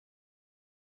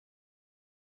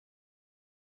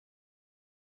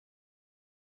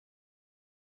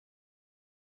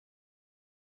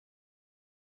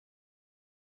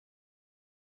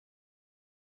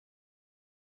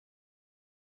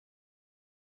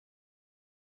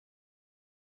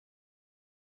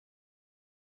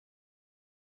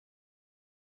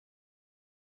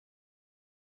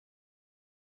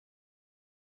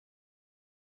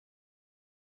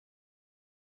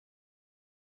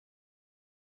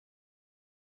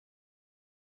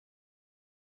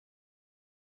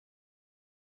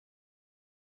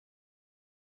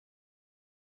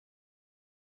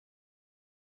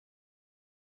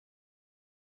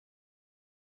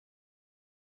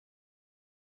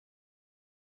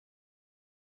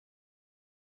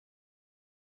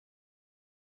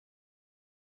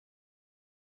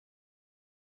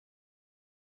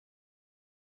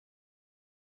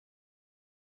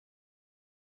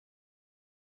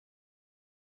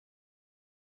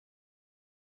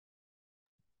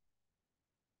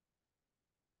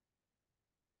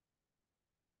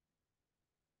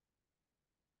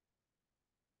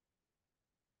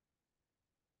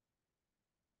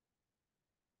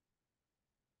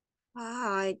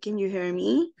Hi, can you hear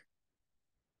me?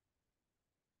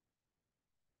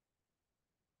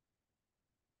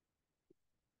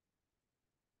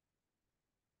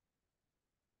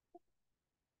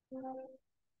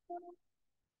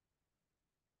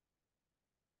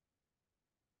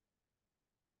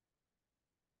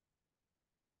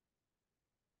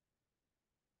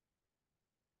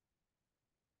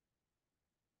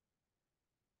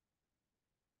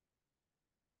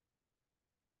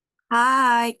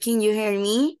 Hi, can you hear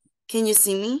me? Can you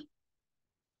see me?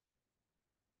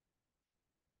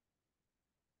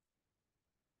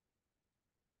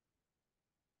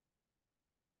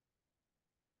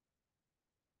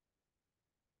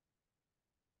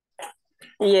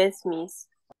 Yes, Miss.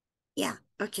 Yeah,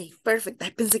 okay, perfect.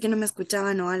 Ay, pensé que no me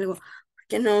escuchaban o algo,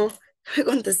 porque no me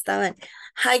contestaban.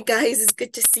 Hi guys, it's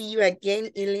good to see you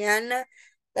again. Ileana,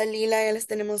 Dalila, ya las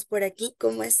tenemos por aquí.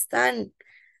 ¿Cómo están?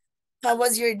 How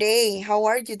was your day? How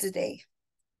are you today?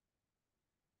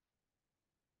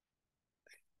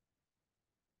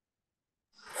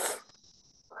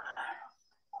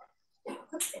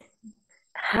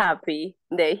 Happy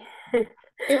day.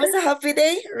 It was a happy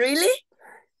day? Really? Yes.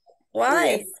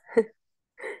 Why?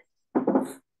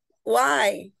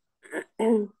 Why?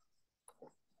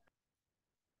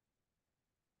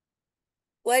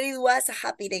 What it was a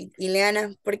happy day,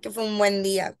 Ileana? Porque fue un buen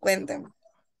día, cuéntame.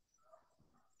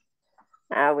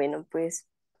 Bueno, pues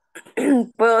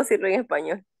puedo decirlo en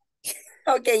español.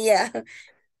 Okay, yeah.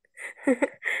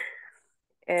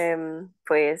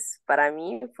 Pues para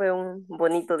mí fue un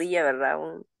bonito día, ¿verdad?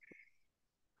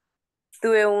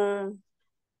 Tuve un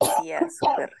día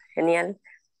súper genial.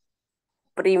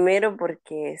 Primero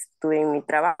porque estuve en mi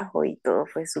trabajo y todo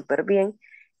fue súper bien.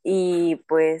 Y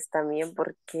pues también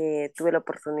porque tuve la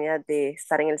oportunidad de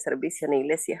estar en el servicio en la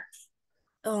iglesia.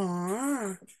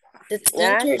 Oh, that's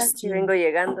Casi vengo interesting.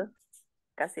 llegando,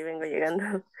 casi vengo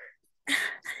llegando.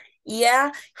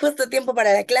 Yeah, justo tiempo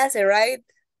para la clase, right?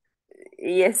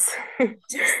 Yes.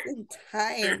 Just in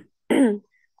time.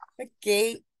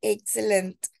 Okay,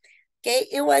 excellent. Okay,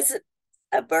 it was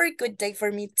a very good day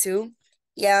for me too.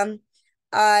 Yeah,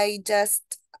 I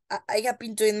have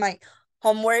been doing my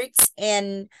homeworks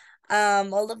and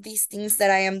all of these things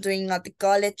that I am doing at the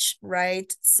college,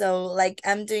 right? So like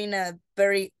I'm doing a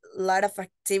very lot of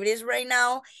activities right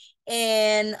now,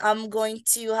 and I'm going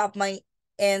to have my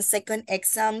second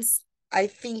exams. I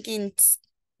think in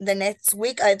the next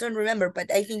week. I don't remember,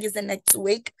 but I think it's the next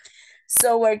week.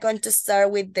 So we're going to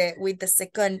start with the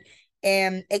second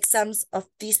exams of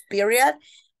this period.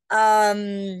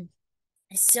 Um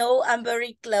so I'm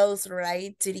very close,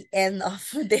 right, to the end of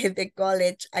the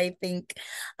college, I think.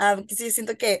 Sí,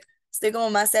 siento que estoy como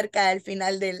más cerca del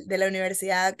final de la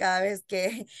universidad cada vez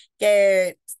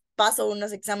que paso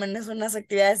unos exámenes, unas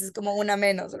actividades, es como una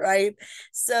menos, right?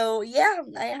 So yeah,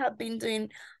 I have been doing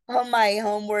all my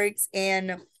homeworks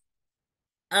and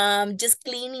just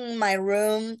cleaning my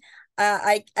room.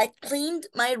 I cleaned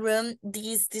my room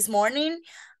this morning.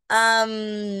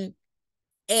 Um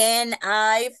and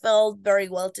I felt very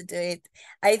well to do it.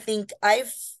 I think I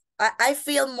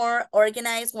feel more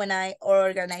organized when I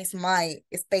organize my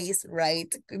space,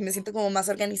 right? Me siento como más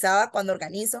organizada cuando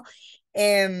organizo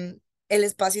el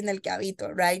espacio en el que habito,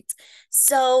 right?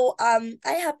 So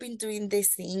I have been doing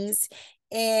these things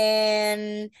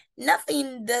and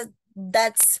nothing that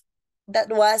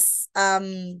was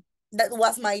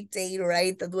my day,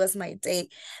 right? That was my day.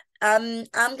 I'm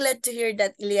glad to hear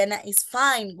that Ileana is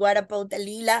fine. What about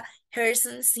Dalila,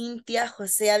 Harrison, Cynthia,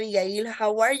 Jose, Abigail?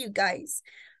 How are you guys?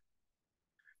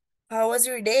 How was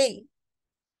your day?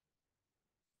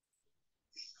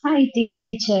 Hi,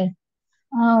 teacher.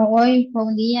 Hoy fue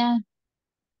un día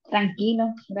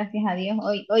tranquilo, gracias a Dios.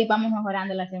 Hoy vamos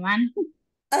mejorando la semana.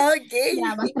 Okay.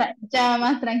 Ya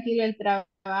más tranquilo el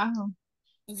trabajo.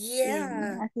 Sí,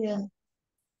 Yeah. ha sido.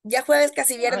 Ya jueves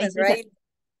casi Hoy viernes, sí right?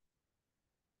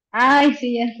 Ay,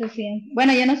 sí, eso sí.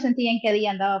 Bueno, yo no sentía en qué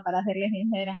día andaba, para serles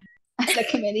sincera. Hasta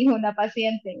que me dijo una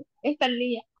paciente, está el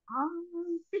día.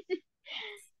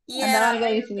 Andaba Yeah, algo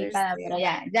I desubicada, pero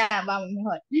understand. ya vamos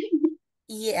mejor.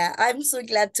 Yeah, I'm so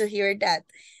glad to hear that.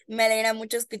 Me alegra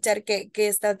mucho escuchar que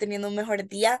está teniendo un mejor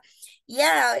día.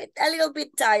 Yeah, a little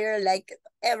bit tired, like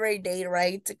every day,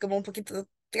 right? Como un poquito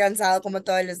cansado como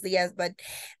todos los días, but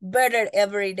better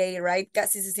every day, right?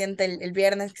 Casi se siente el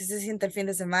viernes, casi se siente el fin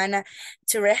de semana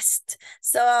to rest.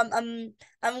 So I'm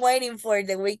waiting for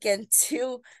the weekend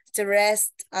to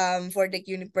rest for the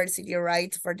university,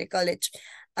 right? For the college.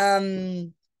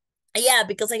 Um yeah,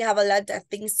 because I have a lot of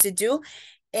things to do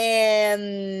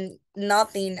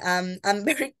Nothing. I'm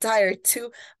very tired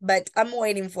too, but I'm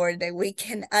waiting for the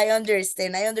weekend. I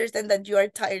understand. I understand that you are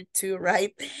tired too,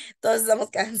 right? Todos estamos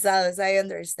cansados. I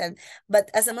understand.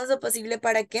 But hacemos lo posible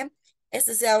para que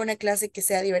esto sea una clase que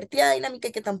sea divertida, dinámica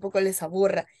y que tampoco les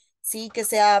aburra. Sí, que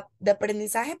sea de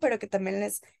aprendizaje, pero que también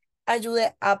les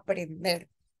ayude a aprender.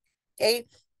 ¿Ok?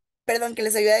 Perdón, que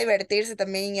les ayude a divertirse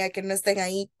también y a que no estén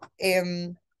ahí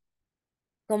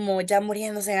como ya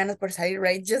muriéndose de ganas por salir,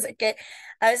 right? Yo sé que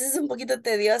a veces es un poquito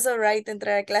tedioso, right?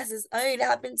 Entrar a clases. Oh, it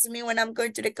happens to me when I'm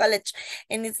going to the college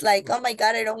and it's like, oh my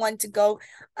God, I don't want to go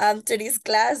to this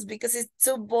class because it's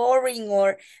too boring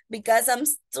or because I'm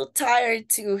too tired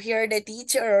to hear the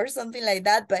teacher or something like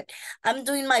that. But I'm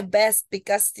doing my best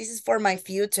because this is for my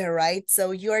future, right?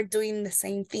 So you are doing the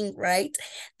same thing, right?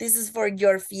 This is for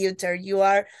your future. You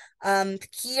are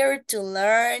here to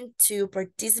learn, to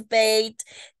participate,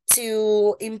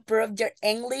 to improve your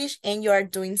English, and you are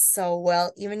doing so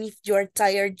well. Even if you are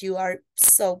tired, you are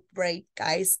so brave,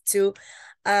 guys, to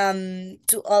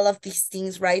all of these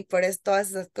things, right? Por eso, todas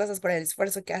esas cosas, por el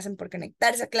esfuerzo que hacen por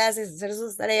conectarse a clases, hacer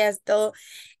sus tareas, todo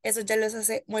eso ya los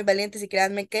hace muy valientes y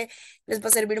créanme que les va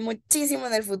a servir muchísimo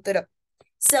en el futuro.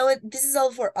 So this is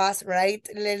all for us, right?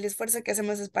 El esfuerzo que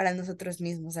hacemos es para nosotros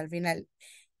mismos al final.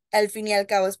 Al fin y al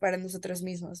cabo es para nosotros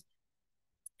mismos.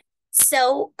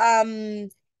 So,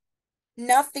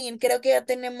 nothing, creo que ya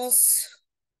tenemos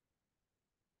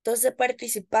 12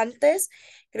 participantes.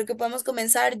 Creo que podemos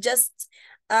comenzar just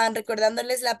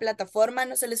recordándoles la plataforma.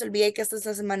 No se les olvide que esta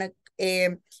semana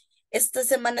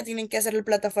tienen que hacer la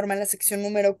plataforma en la sección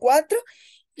número 4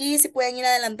 y si pueden ir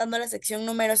adelantando a la sección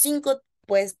número 5,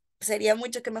 pues sería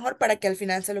mucho que mejor para que al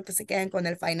final sea lo que se queden con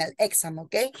el final exam,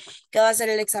 ¿ok? Que va a ser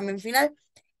el examen final.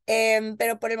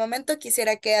 Pero por el momento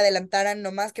quisiera que adelantaran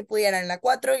lo más que pudieran la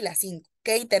 4 y la 5,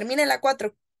 ¿ok? Terminen la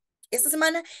 4 esta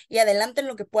semana y adelanten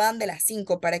lo que puedan de las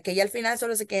 5 para que ya al final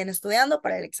solo se queden estudiando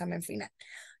para el examen final,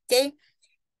 ¿ok?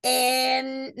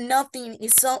 And nothing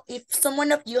is so if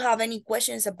someone of you have any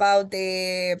questions about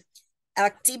the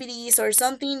activities or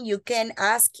something, you can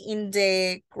ask in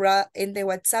the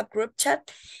WhatsApp group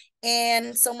chat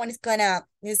and someone is gonna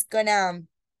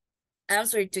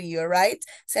answer to you, right?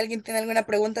 Si alguien tiene alguna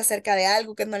pregunta acerca de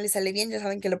algo que no les sale bien, ya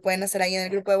saben que lo pueden hacer ahí en el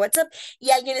grupo de WhatsApp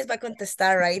y alguien les va a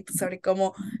contestar, right? Sobre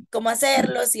cómo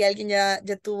hacerlo, si alguien ya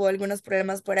tuvo algunos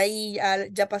problemas por ahí,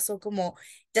 ya pasó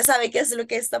ya sabe qué es lo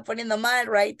que está poniendo mal,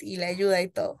 right? Y le ayuda y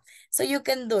todo. So you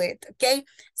can do it, okay?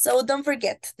 So don't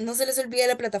forget, no se les olvide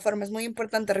la plataforma, es muy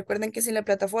importante. Recuerden que sin la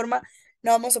plataforma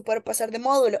no vamos a poder pasar de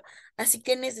módulo, así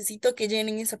que necesito que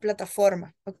llenen esa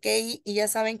plataforma, ¿ok? Y ya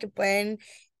saben que pueden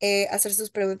hacer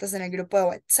sus preguntas en el grupo de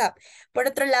WhatsApp. Por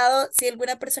otro lado, si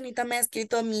alguna personita me ha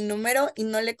escrito mi número y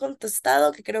no le he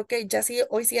contestado, que creo que ya sí,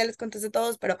 hoy sí ya les contesté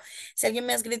todos, pero si alguien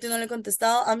me ha escrito y no le he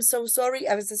contestado, I'm so sorry.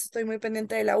 A veces estoy muy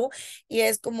pendiente de la U y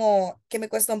es como que me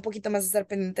cuesta un poquito más estar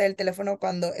pendiente del teléfono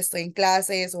cuando estoy en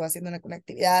clases o haciendo una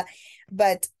actividad,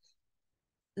 but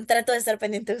trato de estar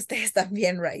pendiente de ustedes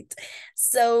también, right?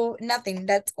 So, nothing,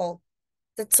 that's all.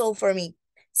 That's all for me.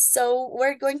 So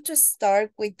we're going to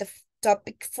start with the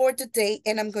topic for today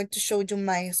and I'm going to show you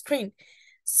my screen.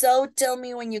 So tell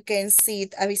me when you can see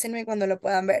it. Avísenme cuando lo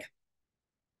puedan ver.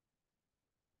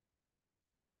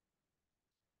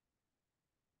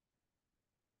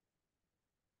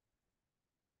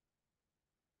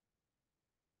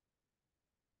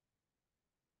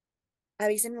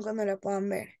 Avísenme cuando lo puedan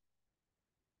ver.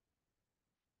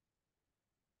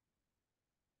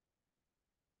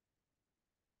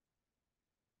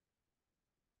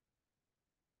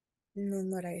 No,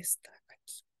 no era esta.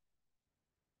 Aquí.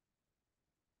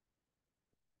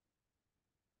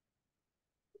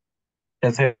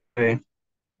 Ya se ve.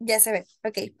 Ya se ve.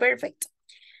 Okay, perfect.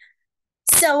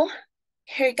 So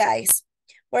here guys,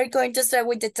 we're going to start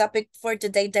with the topic for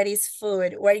today that is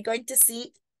food. We're going to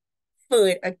see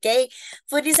food, okay?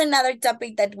 Food is another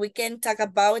topic that we can talk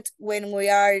about when we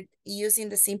are using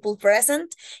the simple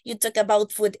present. You talk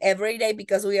about food every day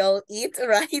because we all eat,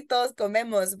 right? Todos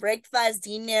comemos breakfast,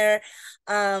 dinner,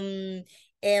 and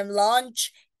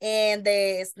lunch, and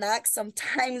the snacks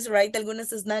sometimes, right? Algunos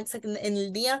snacks en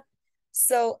el día.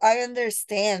 So I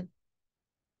understand.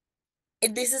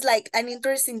 And this is like an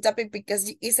interesting topic because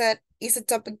it's a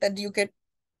topic that you can,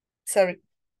 sorry,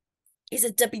 is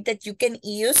a topic that you can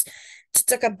use to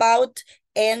talk about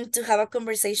and to have a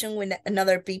conversation with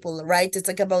another people, right? To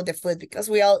talk about the food because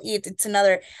we all eat. It's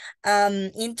another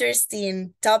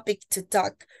interesting topic to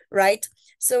talk, right?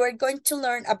 So we're going to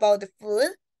learn about the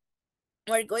food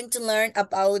we're going to learn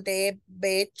about the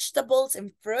vegetables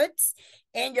and fruits,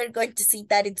 and you're going to see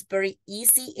that it's very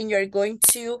easy, and you're going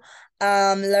to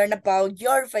learn about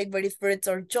your favorite fruits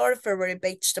or your favorite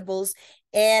vegetables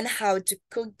and how to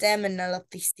cook them and all of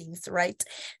these things, right?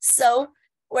 So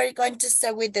we're going to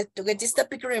start with this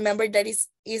topic. Remember that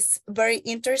is very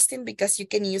interesting because you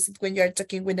can use it when you're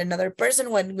talking with another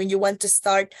person. When you want to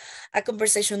start a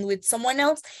conversation with someone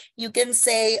else, you can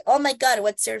say, oh my God,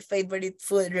 what's your favorite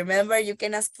food? Remember, you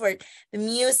can ask for the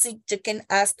music, you can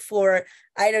ask for,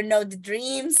 I don't know, the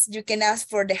dreams, you can ask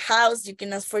for the house, you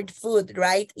can ask for the food,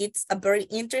 right? It's a very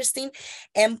interesting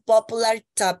and popular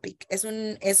topic. Es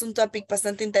un topic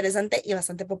bastante interesante y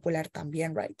bastante popular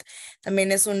también, right?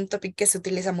 También es un topic que se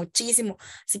utiliza muchísimo.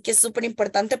 Así que es súper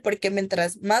importante porque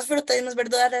mientras más frutas y más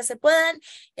verduras se puedan,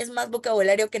 es más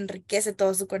vocabulario que enriquece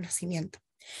todo su conocimiento.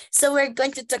 So we're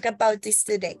going to talk about this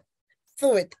today.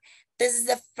 Food. This is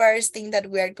the first thing that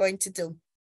we are going to do.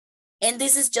 And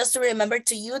this is just to remember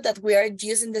to you that we are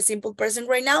using the simple present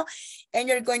right now, and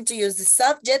you're going to use the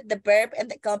subject, the verb,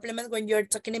 and the complement when you're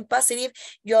talking in positive.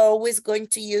 You're always going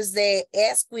to use the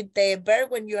S with the verb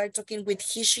when you are talking with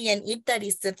he, she, and it, that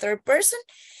is the third person.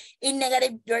 In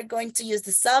negative, you're going to use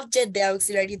the subject, the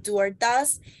auxiliary do or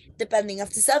does, depending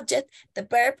of the subject, the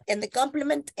verb, and the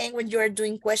complement. And when you're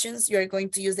doing questions, you're going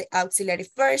to use the auxiliary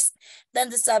first, then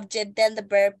the subject, then the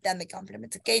verb, then the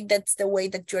complement. Okay, that's the way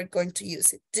that you're going to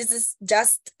use it. This is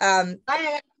just un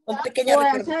pequeño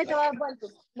recordatorio.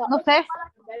 No sé.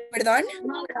 ¿Perdón?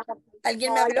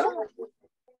 ¿Alguien me habló?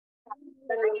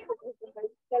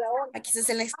 Aquí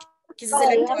se le activó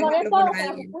el micrófono a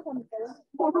alguien.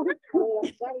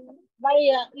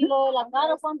 Vaya, y lo de la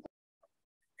cara, ¿cuánto?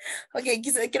 Okay,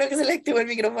 creo que se le activó el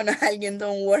micrófono a alguien,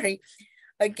 don't worry.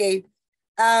 Okay,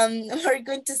 we're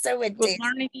going to start with this. Good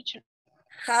morning, teacher.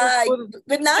 Hi,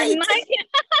 good night.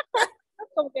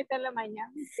 Como que está en la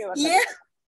mañana. Yeah.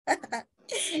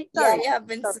 Yeah, it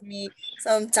happens to me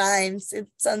sometimes.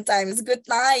 Sometimes good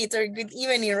night or good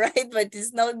evening, right? But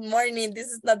it's not morning. This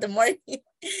is not the morning.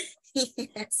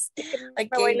 Yes. Me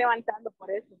voy levantando por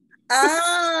eso.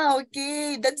 Ah,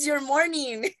 okay. That's your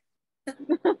morning.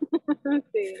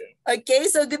 Sí. Okay,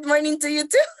 so good morning to you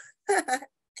too.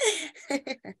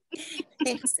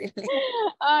 Excelente.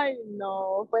 Ay,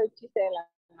 no, fue el chiste de la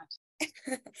noche.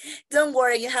 Don't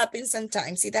worry, it happens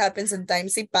sometimes. It happens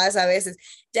sometimes. Sí pasa a veces.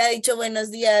 Ya he dicho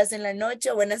buenos días en la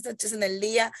noche o buenas noches en el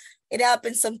día. It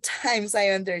happens sometimes, I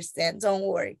understand. Don't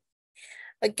worry.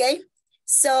 Okay,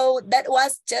 so that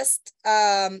was just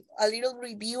a little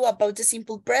review about the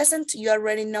simple present. You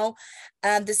already know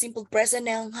the simple present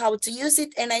and how to use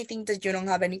it, and I think that you don't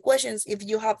have any questions. If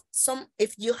you have some,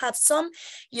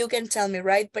 you can tell me,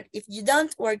 right? But if you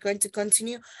don't, we're going to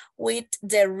continue with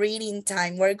the reading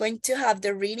time. We're going to have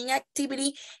the reading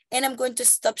activity, and I'm going to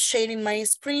stop sharing my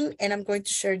screen, and I'm going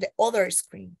to share the other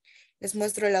screen. Les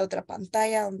muestro la otra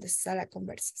pantalla donde está la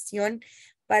conversación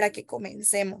para que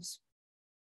comencemos.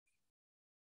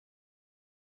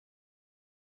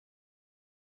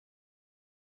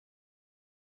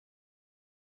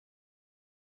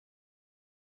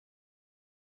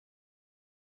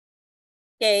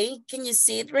 Okay, can you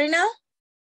see it right now?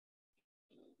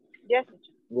 Yes,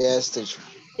 teacher. Yes, teacher.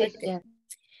 Okay.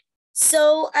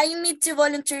 So I need 2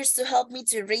 volunteers to help me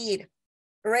to read.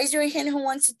 Raise your hand who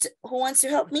wants to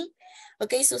help me.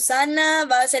 Okay, Susana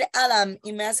va a ser Adam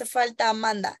y me hace falta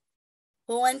Amanda.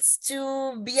 Who wants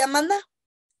to be Amanda?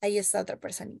 Ahí está otra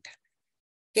personita.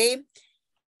 Okay.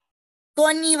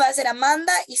 Connie va a ser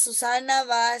Amanda y Susana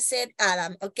va a ser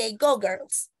Adam. Okay, go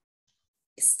girls.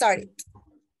 Start it.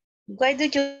 What do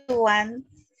you want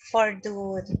for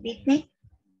the picnic?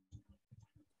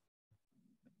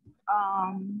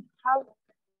 How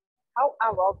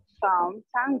about some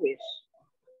sandwich?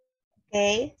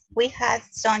 Okay, we had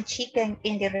some chicken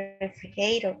in the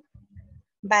refrigerator,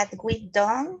 but we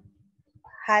don't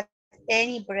have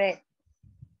any bread.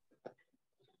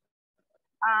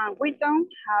 We don't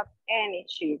have any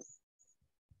cheese.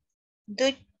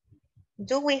 Do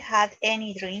we have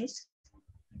any drinks?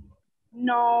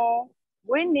 No,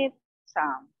 we need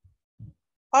some.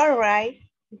 All right,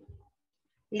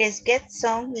 let's get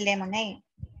some lemonade.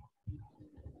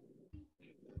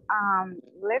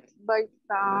 Let's buy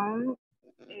some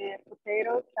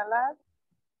potato salad.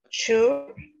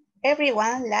 Sure,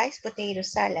 everyone likes potato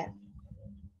salad.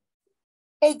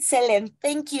 Excellent.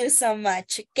 Thank you so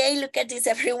much. Okay, look at this.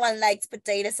 Everyone likes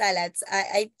potato salads.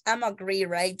 I'm agree,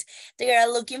 right? They are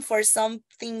looking for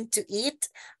something to eat.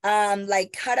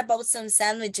 Like how about some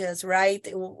sandwiches, right?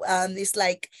 It's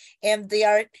like they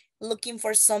are looking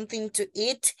for something to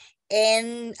eat.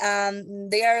 and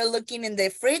they are looking in the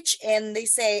fridge and they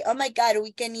say, oh my God,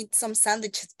 we can eat some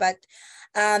sandwiches, but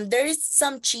there is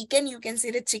some chicken. You can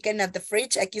see the chicken at the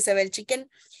fridge. Aquí se ve el chicken.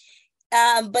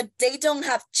 But they don't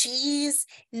have cheese,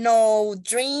 no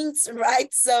drinks,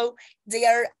 right? So they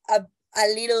are a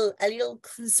little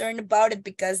concerned about it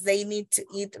because they need to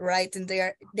eat, right? And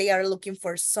they are looking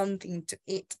for something to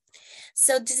eat.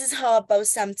 So this is how about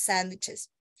some sandwiches.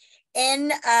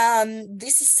 And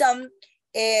this is some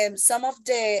of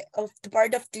the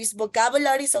part of this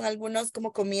vocabulary. Son algunos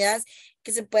como comidas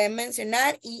que se pueden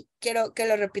mencionar y quiero que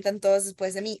lo repitan todos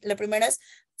después de mí. Lo primero es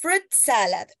fruit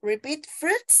salad. Repeat,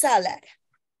 fruit salad.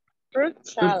 Fruit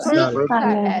salad. Fruit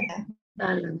salad.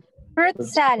 Fruit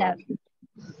salad.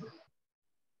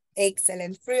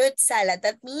 Excellent. Fruit salad.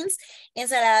 That means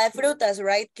ensalada de frutas,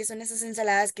 right? Que son esas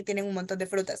ensaladas que tienen un montón de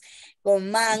frutas. Con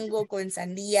mango, con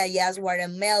sandía, yes,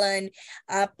 watermelon,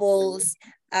 apples,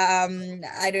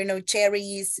 I don't know,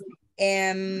 cherries,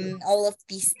 all of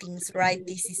these things, right?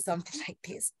 This is something like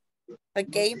this.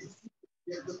 Okay.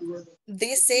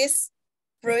 This is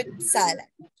fruit salad.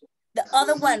 The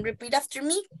other one, repeat after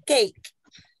me, cake.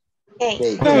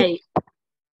 Cake.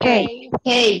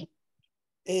 Cake.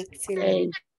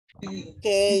 Excellent.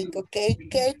 Cake, okay.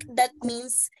 Cake, that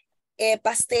means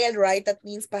pastel, right? That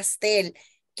means pastel.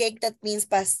 Cake, that means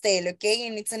pastel, okay?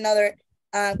 And it's another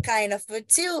kind of food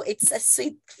too. It's a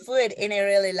sweet food and I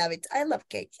really love it. I love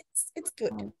cake. It's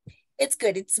good. It's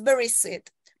good. It's very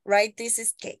sweet, right? This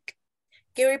is cake.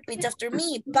 Okay, repeat after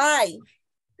me. Pie.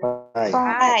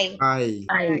 Pie.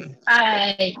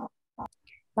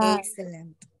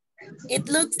 Excellent. It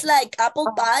looks like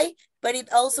apple pie, but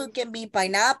it also can be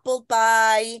pineapple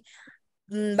pie,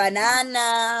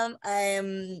 banana,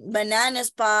 bananas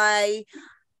pie,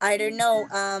 I don't know,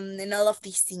 and all of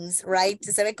these things, right?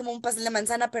 Se ve como un pastel de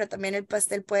manzana, pero también el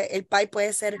pie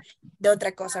puede ser de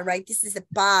otra cosa, right? This is a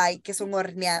pie, que son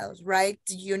horneados, right?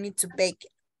 You need to bake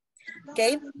it,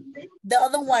 okay? The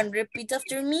other one, repeat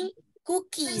after me,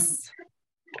 cookies.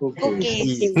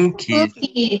 Cookies.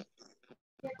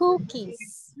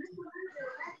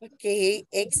 Okay,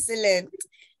 excellent.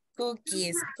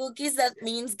 Cookies. Cookies, that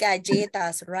means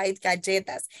galletas, right?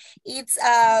 Galletas. It's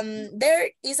there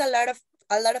is a lot of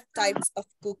types of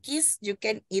cookies. You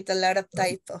can eat a lot of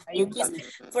types of cookies.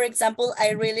 For example,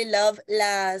 I really love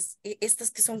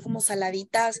estas que son como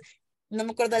saladitas. No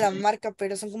me acuerdo la marca,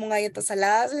 pero son como galletas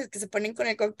saladas que se ponen con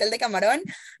el cóctel de camarón.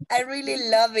 I really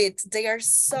love it. They are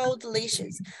so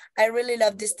delicious. I really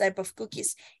love this type of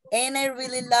cookies. And I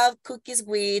really love cookies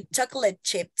with chocolate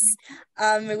chips.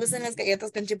 Me gustan las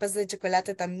galletas con chipas de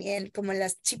chocolate también, como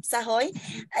las Chips Ahoy.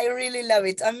 I really love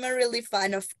it. I'm a really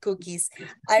fan of cookies.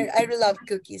 I love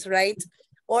cookies, right?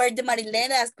 Or the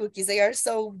marilenas cookies. They are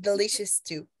so delicious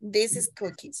too. This is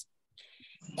cookies.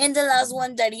 And the last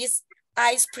one, that is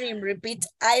ice cream. Repeat,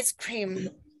 ice cream.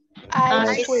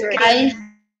 Ice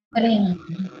cream.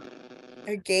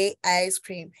 Okay, ice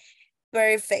cream.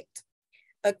 Perfect.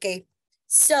 Okay,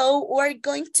 so we're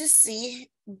going to see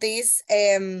this,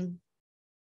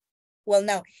 well,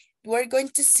 now we're going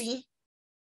to see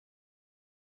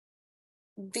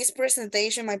this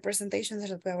presentation. My presentation se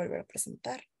los voy a volver a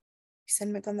presentar.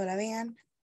 Avísenme cuando la vean.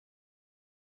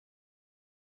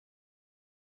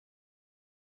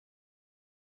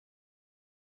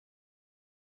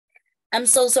 I'm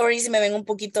so sorry si me ven un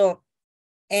poquito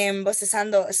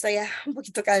bostezando. Estoy un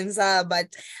poquito cansada,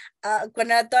 but con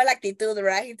toda la actitud,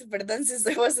 right? Perdón si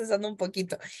estoy bostezando un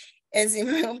poquito. Si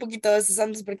me ven un poquito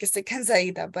bostezando es porque estoy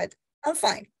cansadita, but I'm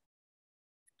fine.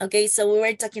 Okay, so we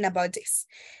were talking about this.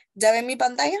 ¿Ya ven mi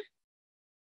pantalla?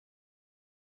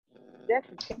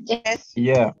 Yes.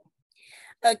 Yeah.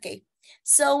 Okay,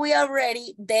 so we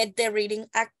already did the reading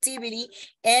activity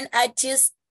and I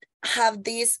just have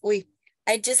this,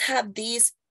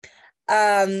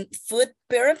 food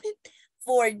pyramid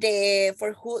for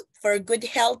good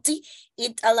healthy.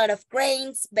 Eat a lot of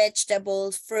grains,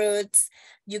 vegetables, fruits.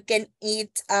 You can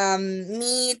eat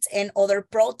meat and other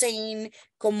protein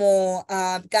como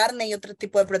carne y otro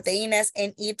tipo de proteínas,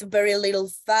 and eat very little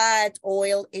fat,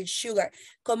 oil, and sugar.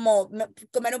 Como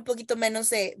comer un poquito menos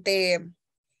de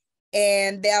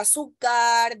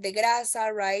azúcar, de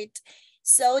grasa, right?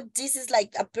 So this is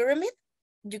like a pyramid.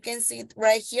 You can see it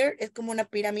right here. Es como una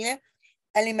pirámide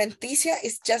alimenticia.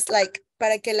 It's just like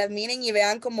para que la miren y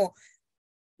vean como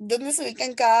dónde se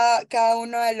ubican cada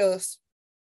uno de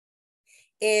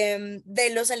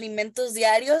los alimentos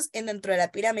diarios en dentro de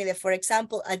la pirámide. For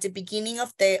example, at the beginning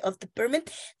of the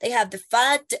pyramid, they have the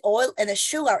fat, the oil, and the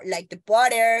sugar, like the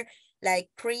butter, like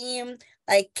cream,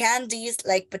 like candies,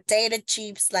 like potato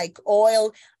chips, like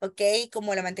oil, okay,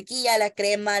 como la mantequilla, la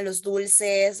crema, los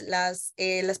dulces, las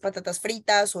patatas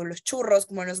fritas o los churros,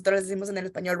 como nosotros les decimos en el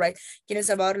español, right? Aquí en El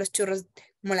Salvador los churros,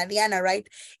 como la Diana, right?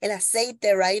 El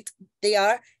aceite, right? They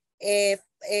are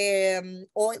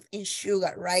oil and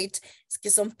sugar, right? Es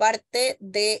que son parte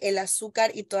del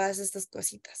azúcar y todas estas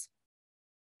cositas.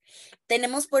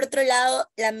 Tenemos por otro lado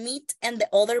la meat and the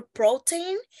other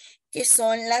protein, que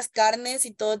son las carnes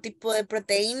y todo tipo de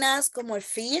proteínas, como el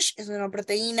fish, es una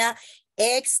proteína,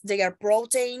 eggs, they are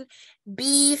protein,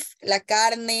 beef, la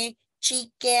carne,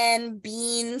 chicken,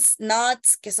 beans,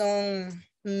 nuts, que son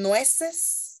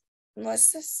nueces,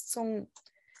 son,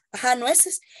 ajá,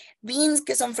 nueces, beans,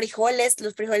 que son frijoles,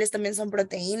 los frijoles también son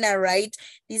proteína, right?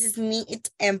 This is meat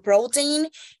and protein.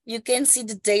 You can see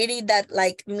the dairy that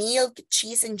like milk,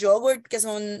 cheese, and yogurt, que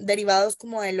son derivados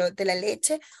como de la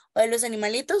leche o de los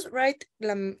animalitos, right?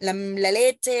 La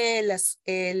leche,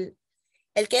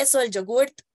 el queso, el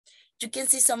yogurt. You can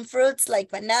see some fruits like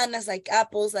bananas, like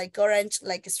apples, like orange,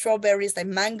 like strawberries, like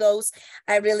mangoes.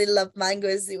 I really love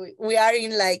mangoes. We are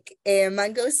in like a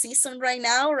mango season right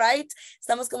now, right?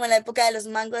 Estamos como en la época de los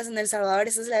mangos en El Salvador.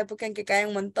 Esa es la época en que caen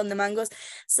un montón de mangos.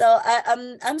 So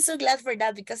I'm so glad for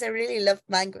that because I really love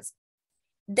mangoes.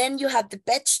 Then you have the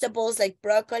vegetables like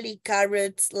broccoli,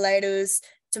 carrots, lettuce,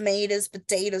 tomatoes,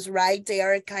 potatoes, right? They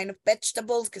are a kind of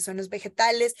vegetables, que son los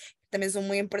vegetales, también son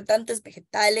muy importantes,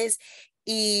 vegetales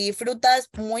y frutas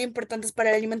muy importantes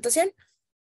para la alimentación.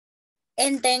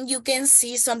 And then you can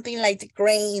see something like the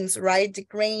grains, right? The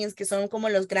grains, que son como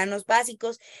los granos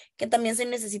básicos, que también se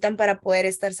necesitan para poder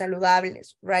estar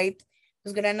saludables, right?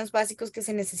 Los granos básicos que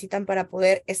se necesitan para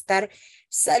poder estar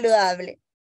saludable.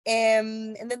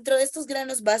 Dentro de estos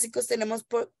granos básicos tenemos,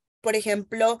 por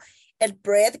ejemplo, el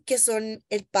bread, que son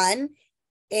el pan.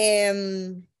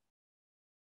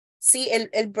 Sí,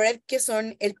 el bread, que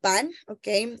son el pan, ok,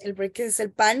 el bread, que es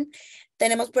el pan.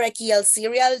 Tenemos por aquí el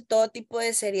cereal, todo tipo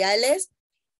de cereales.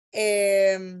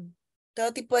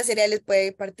 Todo tipo de cereales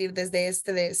puede partir desde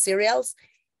de cereals.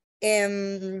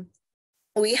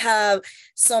 We have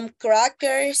some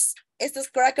crackers.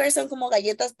 Estos crackers son como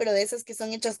galletas, pero de esas que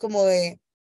son hechas como de...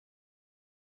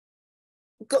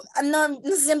 No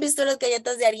sé si han visto las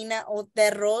galletas de harina o de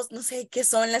arroz, no sé qué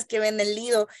son las que venden en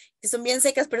Lido, que son bien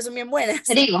secas, pero son bien buenas.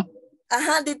 Trigo.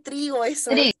 Ajá, de trigo, eso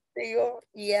Trigo. es trigo.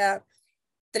 Yeah,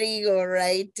 trigo,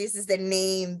 right? This is the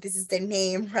name,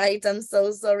 right? I'm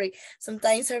so sorry.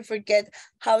 Sometimes I forget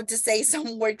how to say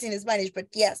some words in Spanish, but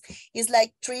yes, it's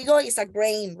like trigo is a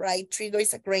grain, right? Trigo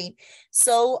is a grain.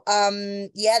 So,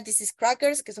 yeah, this is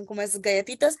crackers, que son como esas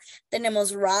galletitas.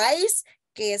 Tenemos rice,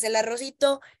 que es el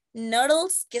arrocito.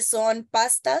 Noodles, que son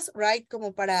pastas, right?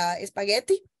 Como para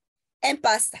espagueti. En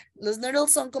pasta. Los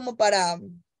noodles son como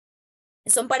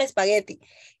son para espagueti.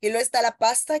 Y luego está la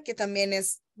pasta, que también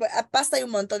es, pasta hay un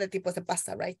montón de tipos de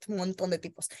pasta, right? Un montón de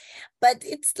tipos. But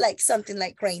it's like something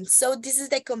like grain. So this is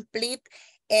the complete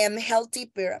healthy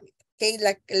pyramid. Okay,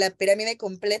 la pirámide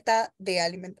completa de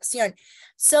alimentación.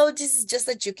 So this is just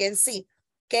that you can see.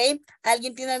 Okay,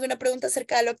 ¿alguien tiene alguna pregunta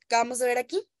acerca de lo que acabamos de ver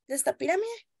aquí? De esta pirámide?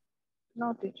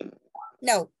 No, teacher.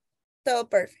 No, todo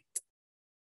perfect.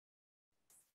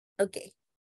 Okay,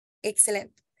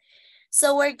 excellent.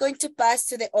 So we're going to pass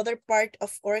to the other part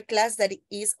of our class, that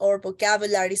is our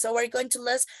vocabulary. So we're going to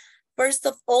learn first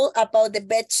of all about the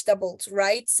vegetables,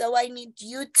 right? So I need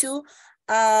you to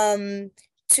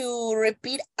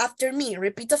repeat after me.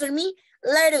 Repeat after me.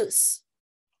 Lettuce.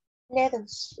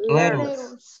 Lettuce.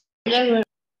 Lettuce.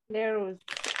 Lettuce.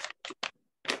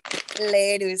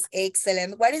 Lettuce,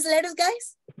 excellent. What is lettuce,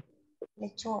 guys?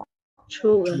 Lechuga.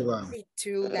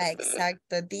 Lechuga,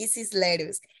 exacto. This is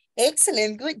lettuce.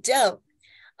 Excellent, good job.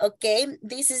 Okay,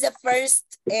 this is the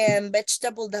first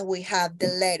vegetable that we have, the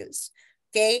lettuce.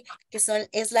 Okay, es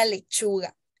la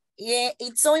lechuga. Yeah,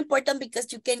 it's so important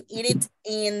because you can eat it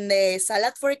in the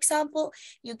salad, for example.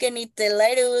 You can eat the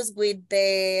lettuce with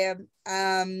the,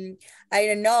 I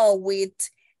don't know,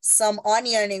 with some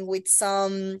onion and with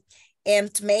some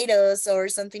tomatoes or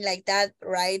something like that,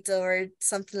 right? Or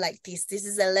something like this. This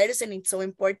is the lettuce and it's so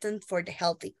important for the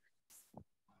healthy.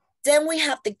 Then we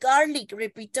have the garlic.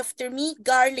 Repeat after me,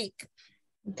 garlic.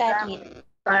 Garlic.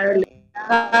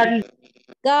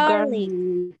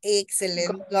 Garlic.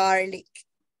 Excellent, garlic.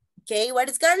 Okay, what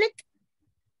is garlic?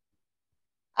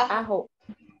 Ajo.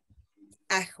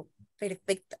 Ajo,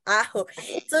 perfecto, ajo.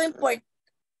 So important.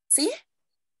 ¿Sí?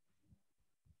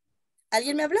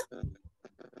 ¿Alguien me habló?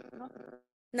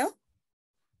 ¿No?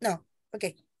 No, ok,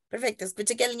 perfecto,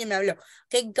 escuché que alguien me habló.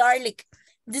 Ok, garlic.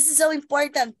 This is so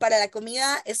important. Para la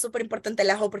comida es súper importante el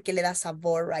ajo porque le da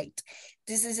sabor, right?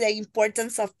 This is the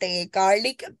importance of the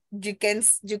garlic. You can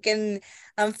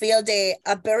feel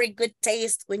a very good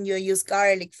taste when you use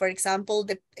garlic. For example,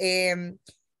 the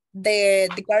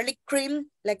garlic cream,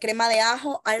 la crema de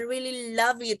ajo, I really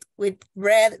love it with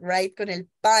bread, right? Con el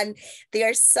pan. They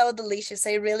are so delicious.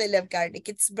 I really love garlic.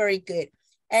 It's very good.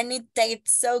 And it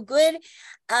tastes so good.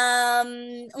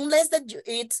 Unless that you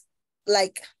eat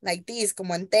like this,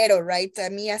 como entero, right? A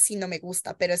mí así no me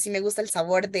gusta, pero sí me gusta el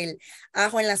sabor del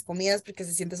ajo en las comidas porque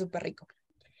se siente súper rico.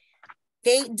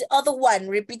 Okay, the other one,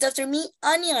 repeat after me,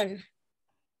 onion.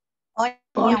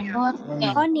 Onion.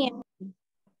 Onion.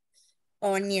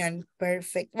 Onion,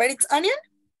 perfect. What is onion?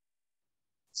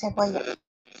 Cebolla.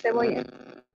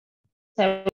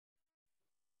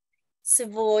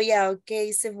 Cebolla,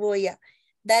 okay, cebolla.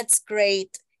 That's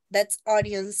great. That's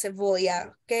onion,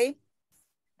 cebolla, okay?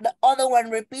 The other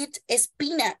one, repeat,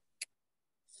 spinach.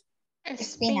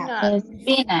 Spinach.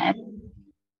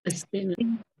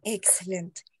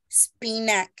 Excellent.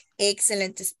 Spinach,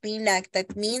 excellent. Spinach,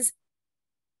 that means,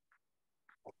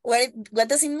 what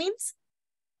does it mean?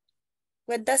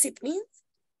 What does it mean?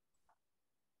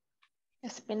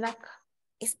 Espinaca,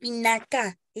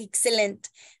 excellent.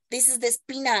 This is the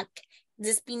spinach, the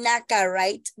spinaca,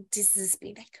 right? This is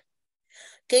spinach.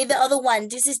 Okay, the other one,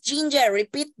 this is ginger.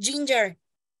 Repeat, ginger.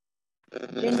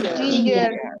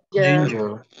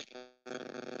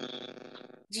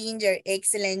 Ginger,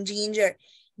 excellent, ginger.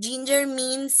 Ginger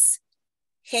means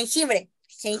jengibre.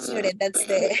 Jengibre,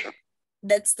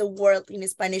 that's the word in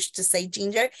Spanish to say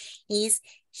ginger is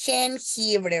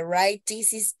jengibre, right?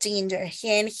 This is ginger,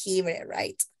 jengibre,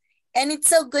 right? And it's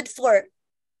so good for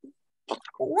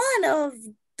one of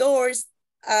those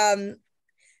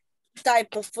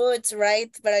type of foods,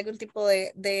 right? Para algún tipo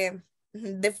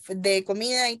de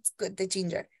comida, it's good, the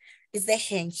ginger. It's the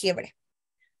jengibre,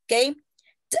 okay?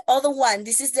 The other one,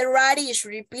 this is the radish.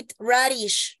 Repeat,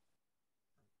 radish.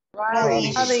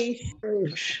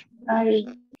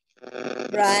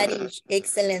 Radish,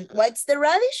 excellent. What's the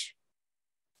radish?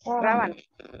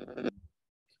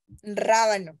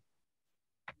 Rábano.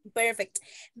 Perfect.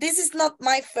 This is not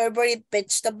my favorite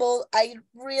vegetable. I'm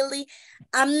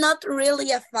not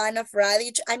really a fan of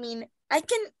radish. I mean, I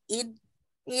can eat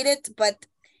it, but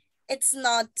it's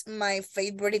not my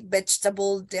favorite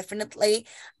vegetable, definitely.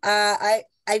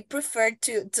 I prefer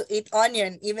to eat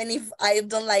onion. Even if I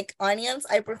don't like onions,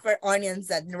 I prefer onions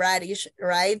than radish,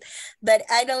 right? But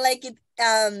I don't like it.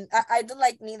 I don't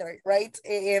like neither, right?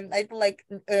 I don't like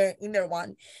either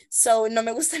one. So no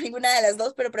me gusta ninguna de las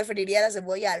dos, pero preferiría la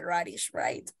cebolla al radish,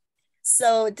 right?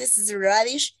 So this is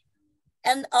radish.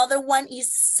 And other one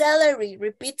is celery.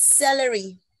 Repeat,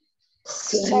 celery.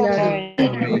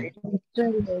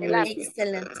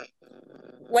 Excellent.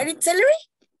 What is celery?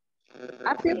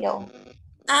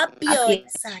 Apio,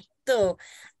 exacto.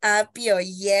 Apio,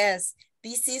 yes.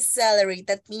 This is celery.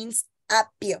 That means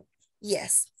apio.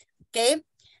 Yes. Okay.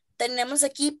 Tenemos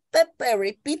aquí pepper.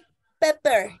 Repeat,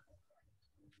 pepper.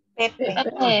 Pepper,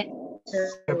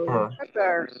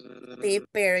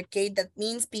 okay. That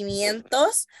means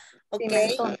pimientos.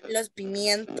 Okay. Los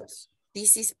pimientos.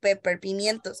 This is pepper,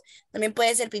 pimientos. También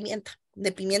puede ser pimienta.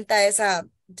 De pimienta esa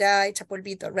ya hecha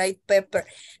polvito, right? Pepper.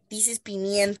 This is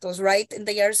pimientos, right? And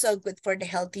they are so good for the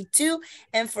healthy too.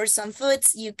 And for some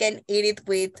foods, you can eat it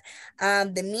with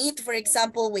the meat, for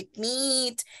example, with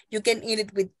meat. You can eat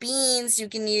it with beans. You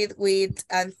can eat it with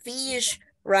fish,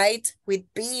 right?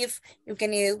 With beef. You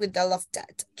can eat it with all of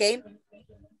that, okay?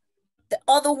 The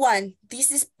other one,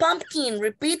 this is pumpkin.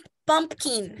 Repeat,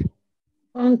 pumpkin.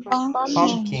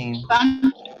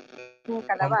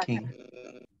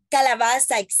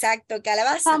 Calabaza, exacto,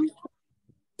 calabaza.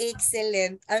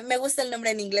 Excelente. A mí me gusta el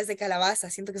nombre en inglés de calabaza.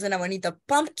 Siento que suena bonito.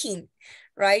 Pumpkin,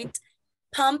 right?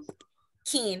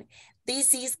 Pumpkin.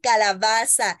 This is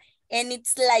calabaza. And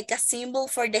it's like a symbol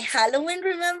for the Halloween,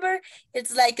 remember?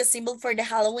 It's like a symbol for the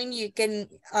Halloween. You can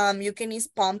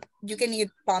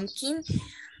eat pumpkin.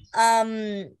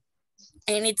 And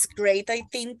it's great, I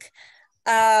think.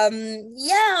 Yeah,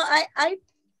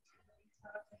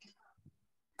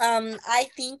 I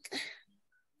think,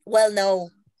 well,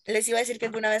 no. Les iba a decir que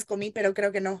alguna vez comí, pero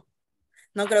creo que no.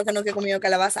 No creo que nunca he comido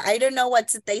calabaza. I don't know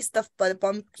what's the taste of the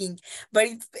pumpkin, but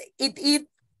it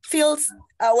feels,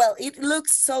 well, it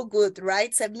looks so good,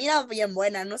 right? Se mira bien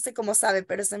buena. No sé cómo sabe,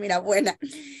 pero se mira buena,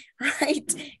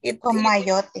 right? Como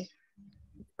ayote.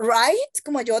 Right?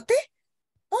 Como ayote?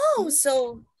 Oh,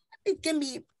 so it can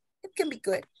be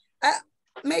good.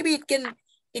 Maybe it can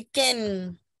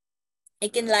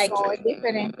like. No, es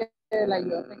diferente del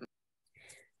ayote.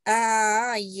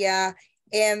 Yeah.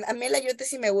 A mí el ayote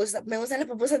sí me gustan las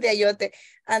pupusas de ayote.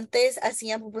 Antes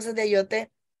hacían pupusas de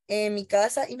ayote en mi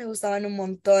casa y me gustaban un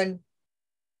montón.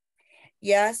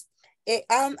 Yes.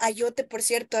 Ayote, por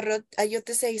cierto,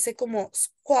 ayote se dice como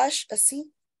squash,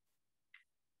 así.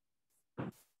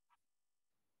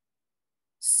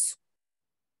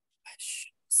 Squash,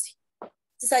 sí.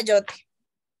 Es ayote,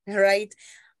 right?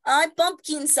 Ay,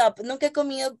 pumpkin soup. Nunca he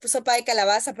comido sopa de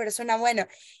calabaza, pero suena bueno.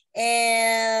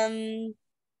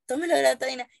 Tómelo de la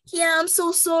taina. Yeah, I'm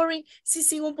so sorry. Sí,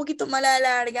 sigo un poquito mala de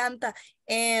la garganta.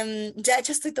 Ya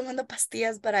estoy tomando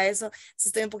pastillas para eso. Sí,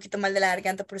 estoy un poquito mal de la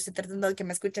garganta, pero estoy tratando de que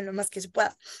me escuchen lo más que se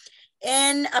pueda.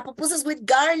 And pupusas with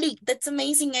garlic. That's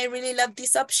amazing. I really love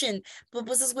this option.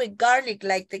 Pupusas with garlic,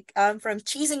 like from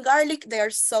cheese and garlic. They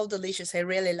are so delicious. I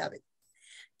really love it.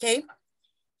 Okay.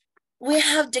 We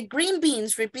have the green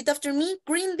beans. Repeat after me.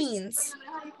 Green beans.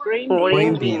 Green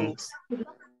Green beans.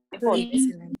 beans.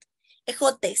 Excelente.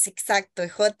 Ejotes, exacto,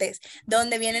 ejotes. ¿De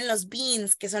dónde vienen los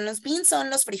beans? ¿Qué son los beans?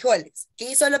 Son los frijoles.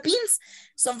 ¿Qué son los beans?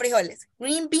 Son frijoles.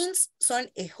 Green beans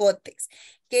son ejotes.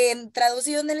 Que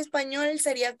traducido en el español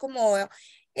sería como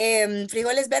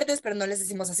frijoles verdes, pero no les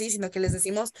decimos así, sino que les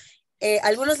decimos,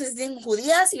 algunos les dicen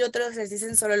judías y otros les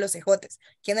dicen solo los ejotes.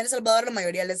 Aquí en El Salvador la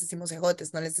mayoría les decimos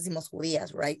ejotes, no les decimos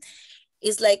judías, right?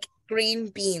 It's like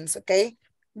green beans, okay?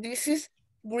 This is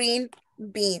green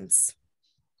beans.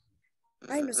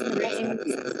 Ay, no se me pasa.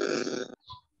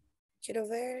 Quiero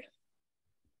ver.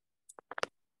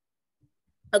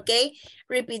 Okay,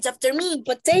 repeat after me.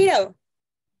 Potato.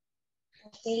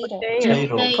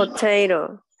 Potato.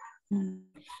 Potato.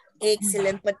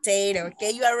 Excellent, potato.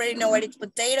 Okay, you already know what it's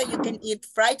potato. You can eat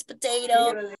fried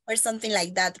potato or something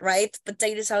like that, right?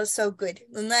 Potatoes are so good.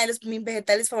 Uno de mis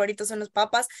vegetales favoritos son los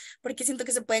papas porque siento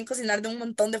que se pueden cocinar de un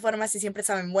montón de formas y siempre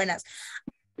saben buenas.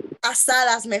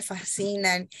 Asadas me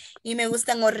fascinan y me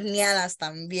gustan horneadas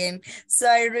también. So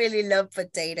I really love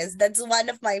potatoes. That's one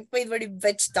of my favorite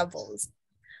vegetables.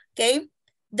 Okay.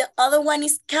 The other one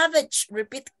is cabbage.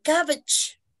 Repeat,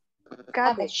 cabbage.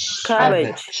 Cabbage.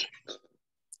 Cabbage.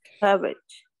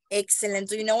 Cabbage. Excellent.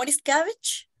 Do you know what is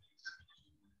cabbage?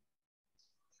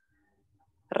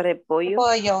 Repollo.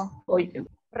 Pollo.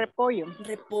 Repollo.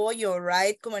 Repollo,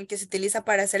 right? Como el que se utiliza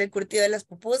para hacer el curtido de las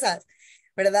pupusas,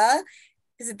 ¿verdad?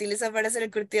 Que se utiliza para hacer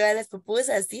el curtido de las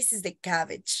pupusas. This is the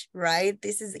cabbage, right?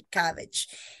 This is the cabbage.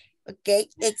 Okay,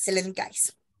 excellent,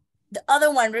 guys. The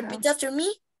other one, repeat after me.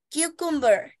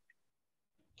 Cucumber.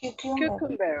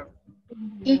 Cucumber.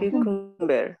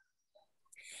 Cucumber.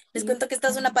 Les cuento que esta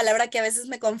es una palabra que a veces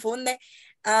me confunde.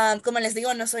 Como les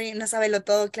digo, no sabelo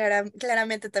todo,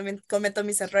 claramente también cometo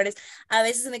mis errores. A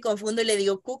veces me confundo y le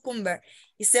digo cucumber.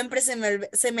 Y siempre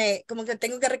como que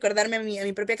tengo que recordarme a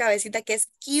mi propia cabecita que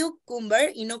es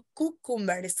cucumber y no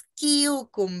cucumber, es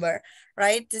cucumber,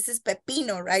 right? This is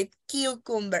pepino, right?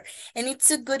 Cucumber. And it's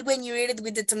so good when you eat it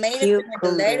with the tomatoes, and with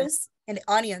the lettuce, and the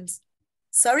onions.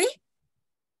 Sorry?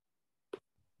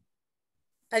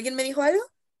 ¿Alguien me dijo algo?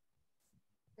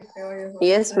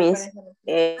 Yes, miss.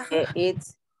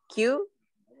 It's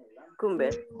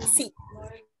cucumber. Sí.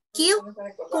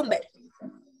 Cucumber.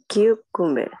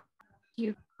 Cucumber.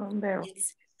 Cucumber.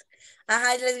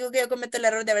 Ajá, les digo que yo cometo el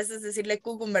error de a veces decirle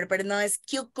cucumber, pero no es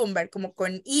cucumber, como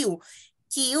con iu.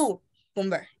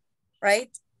 Cucumber,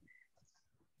 right?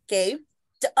 Okay.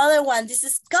 The other one, this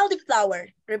is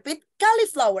cauliflower. Repeat,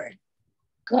 cauliflower.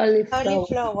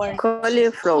 Cauliflower.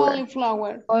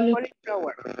 Cauliflower.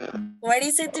 Cauliflower. What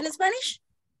is it in Spanish?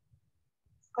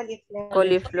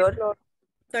 Cauliflower.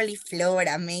 Cauliflower,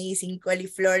 amazing,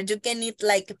 cauliflower. You can eat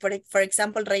like, for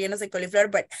example, rellenos de cauliflower,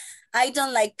 but I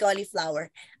don't like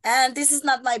cauliflower. And this is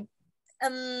not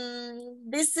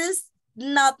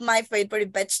my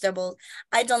favorite vegetable.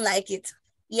 I don't like it.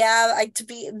 Yeah, to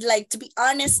be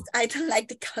honest, I don't like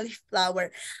the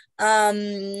cauliflower.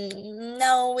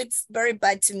 No, it's very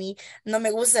bad to me. No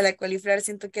me gusta la cauliflower,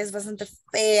 siento que es bastante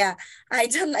fea. I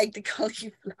don't like the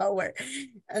cauliflower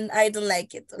and I don't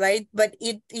like it, right? But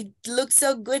it looks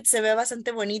so good, se ve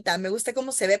bastante bonita. Me gusta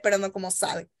cómo se ve, pero no como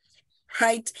sabe,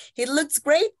 right? It looks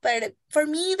great, but for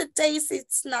me, the taste,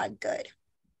 it's not good.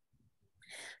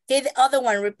 Okay, the other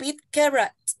one, repeat,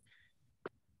 carrot.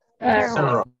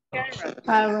 Carrot.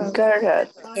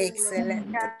 Carrot.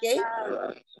 Excellent, okay?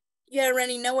 You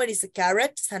already know what is a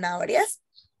carrot, zanahorias.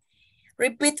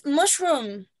 Repeat,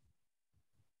 mushroom.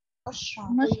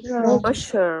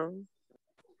 Mushroom.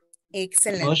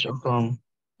 Excellent. Mushroom.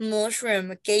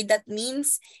 Mushroom, okay, that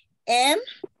means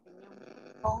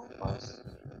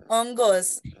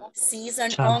hongos. Sí,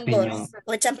 son hongos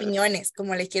o champiñones,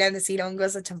 como le quieran decir,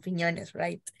 hongos o champiñones,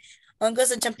 right?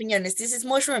 Hongos o champiñones. This is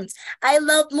mushrooms. I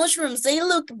love mushrooms. They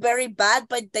look very bad,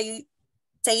 but they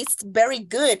tastes very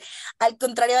good. Al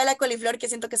contrario de la coliflor que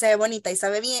siento que se ve bonita y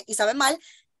sabe bien y sabe mal,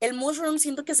 el mushroom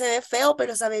siento que se ve feo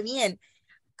pero sabe bien.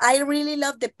 I really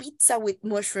love the pizza with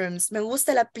mushrooms. Me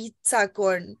gusta la pizza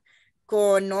con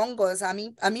hongos. A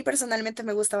mí personalmente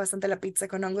me gusta bastante la pizza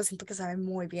con hongos. Siento que sabe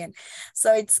muy bien.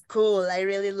 So it's cool. I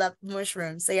really love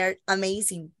mushrooms. They are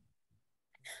amazing.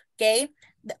 Okay.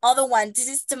 The other one, this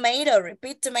is tomato.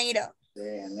 Repeat tomato.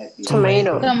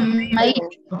 Tomato.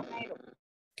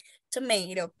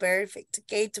 Tomato, perfect.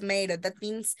 Okay, tomato. That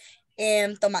means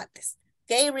tomates.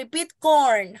 Okay, repeat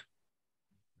corn.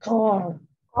 Corn.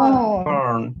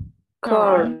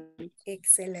 Corn.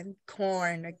 Excellent,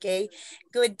 corn. Okay,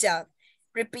 good job.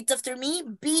 Repeat after me,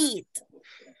 beet.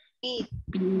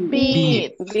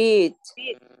 Beet. Beet.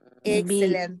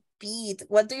 Excellent, beet.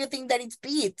 What do you think that it's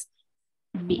beet?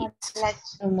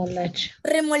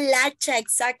 Remolacha,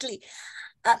 exactly.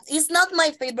 It's not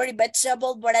my favorite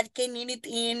vegetable, but I can eat it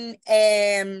in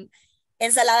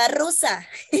ensalada rusa.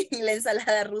 La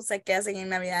ensalada rusa que hacen en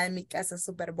Navidad en mi casa es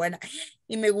súper buena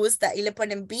y me gusta. Y le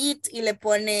ponen beet y le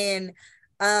ponen,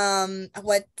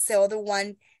 what's the other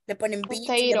one? Le ponen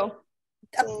beet.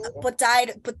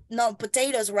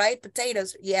 Potatoes, right?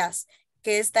 Potatoes, yes.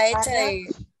 Que está hecha de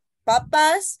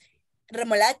papas,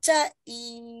 remolacha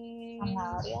y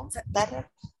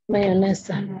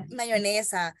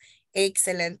mayonesa.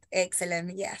 Excellent,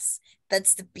 excellent. Yes,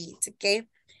 that's the beet. Okay.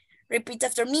 Repeat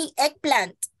after me.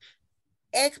 Eggplant.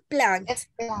 Eggplant.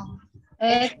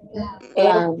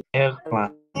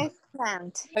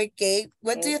 Eggplant. Okay.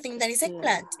 What do you think that is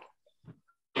eggplant?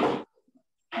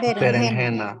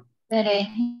 Berenjena.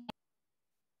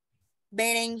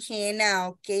 Berenjena.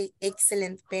 Okay.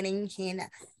 Excellent. Berenjena.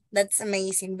 That's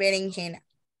amazing. Berenjena.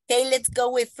 Okay. Let's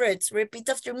go with fruits. Repeat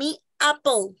after me.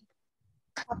 Apple.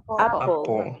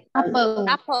 Apple.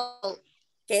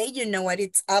 Okay. You know what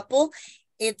it's apple.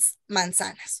 It's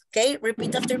manzanas. Okay.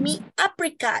 Repeat after me.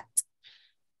 Apricot.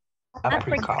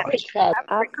 Apricot.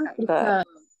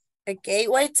 Okay.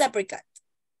 What is apricot?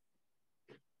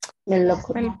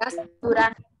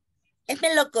 Es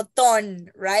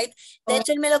melocotón, right? De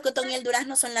hecho, el melocotón y el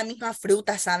durazno son la misma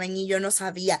fruta, ¿saben? Y yo no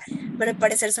sabía, pero al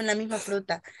parecer son la misma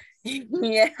fruta.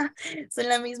 Yeah, son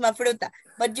la misma fruta.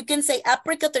 But you can say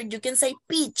apricot or you can say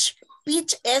peach.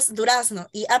 Peach es durazno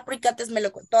y apricot es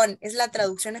melocotón. Es la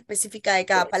traducción específica de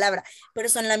cada palabra, pero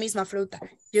son la misma fruta.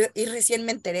 Y recién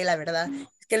me enteré, la verdad,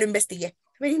 es que lo investigué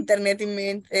en internet y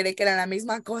me enteré que era la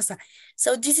misma cosa.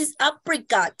 So this is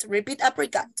apricot. Repeat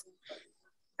apricot.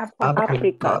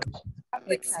 Apricot.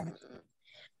 Excellent.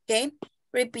 Okay,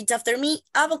 repeat after me.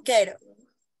 Avocado.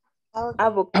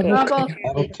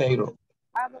 Avocado.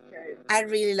 I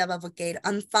really love avocado.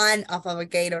 I'm fan of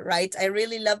avocado, right? I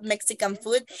really love Mexican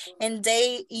food and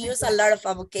they use a lot of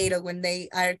avocado when they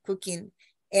are cooking.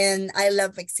 And I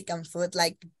love Mexican food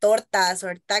like tortas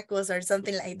or tacos or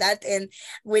something like that. And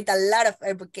with a lot of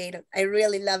avocado. I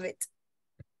really love it.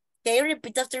 Okay,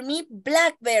 repeat after me.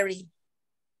 Blackberry.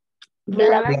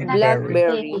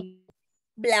 Blackberry.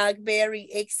 Blackberry,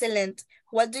 excellent.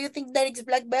 What do you think that is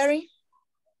blackberry?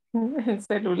 El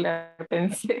celular,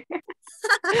 pensé.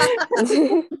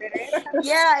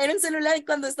 Yeah, era un celular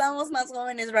cuando estábamos más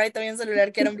jóvenes, right? Había un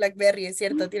celular que era un Blackberry, es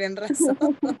cierto, tienen razón.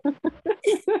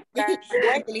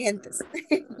 Inteligentes.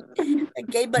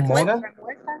 Okay, but what?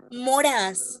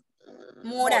 Moras.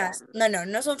 Moras.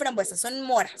 No son frambuesas, son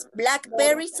moras.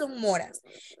 Blackberries son moras.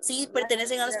 Sí,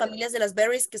 pertenecen a las familias de las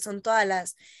berries, que son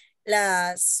todas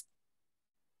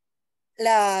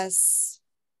ay,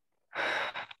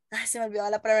 se me olvidó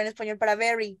la palabra en español para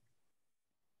berry.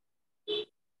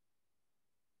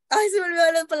 Ay, se me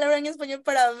olvidó la palabra en español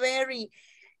para berry.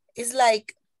 It's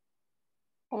like,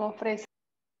 Como fresa.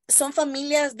 son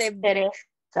familias de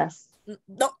Cerezas.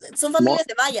 no, son familias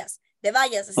de bayas,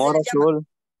 así Mora se les llama. azul.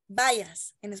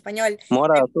 Bayas en español.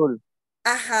 Mora azul.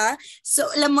 Ajá. So,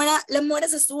 las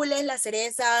moras azules, las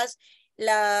cerezas,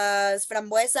 las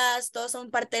frambuesas, todos son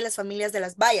parte de las familias de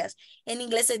las bayas. En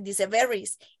inglés se dice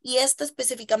berries. Y esta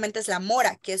específicamente es la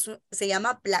mora, que se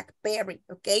llama blackberry,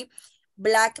 ¿ok?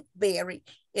 Blackberry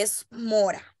es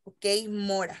mora, ¿ok?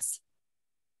 Moras.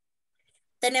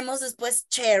 Tenemos después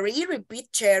cherry,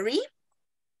 repeat cherry.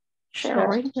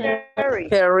 Cherry.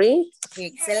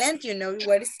 Excellent. You know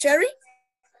what is cherry?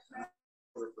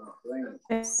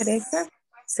 Cereza.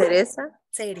 Cereza.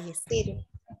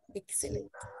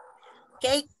 Excellent.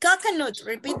 Okay, coconut.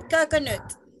 Repeat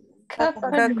coconut.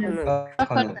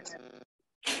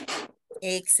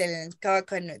 Excellent.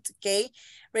 Coconut. Okay.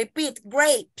 Repeat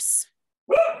grapes.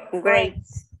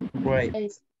 Grapes.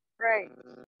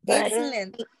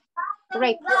 Excellent.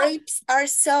 Grapes are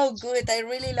so good. I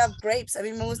really love grapes. A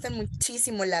mí me gustan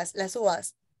muchísimo las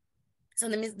uvas.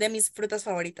 Son de mis frutas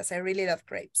favoritas. I really love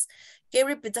grapes. Okay,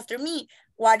 repeat after me.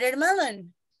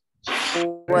 Watermelon.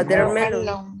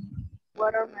 Watermelon.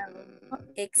 Watermelon.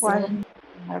 Excellent.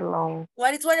 Watermelon.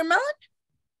 What is watermelon?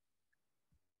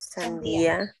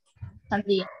 Sandía.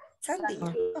 Sandía. Sandy,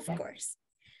 of course.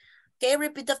 Okay,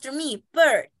 repeat after me.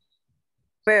 Pear.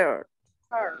 Pear.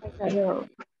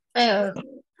 Pear.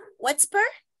 What's pear?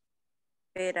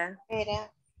 Pera.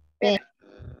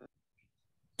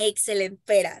 Excellent,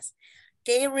 peras.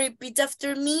 Okay, repeat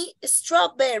after me.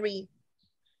 Strawberry.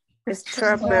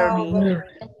 Strawberry.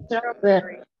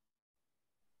 Strawberry.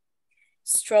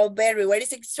 Strawberry. What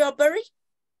is it, strawberry?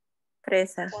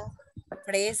 Fresa.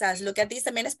 Fresas. Look at this,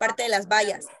 también es parte de las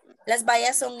bayas. Las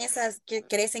bayas son esas que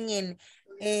crecen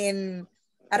en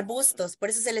arbustos, por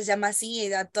eso se les llama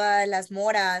así a todas las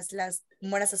moras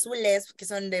azules, que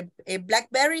son de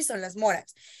blackberries son las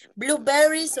moras.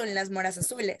 Blueberries son las moras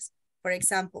azules, por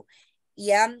ejemplo.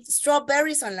 Yeah,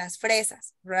 strawberries son las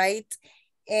fresas, right?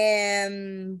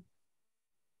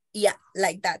 Yeah,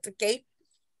 like that, okay?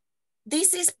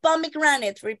 This is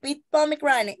pomegranate. Repeat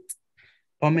pomegranate.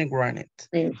 Pomegranate.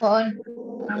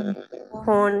 Pomegranate.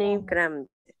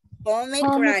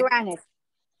 Pomegranate.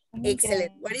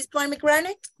 Excellent. What is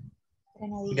pomegranate?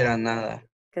 Granada.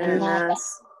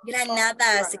 Granadas.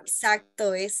 Granadas,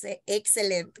 exacto. Es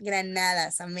excellent.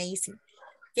 Granadas, amazing.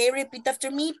 Okay, repeat after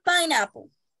me. Pineapple.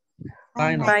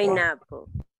 Pineapple.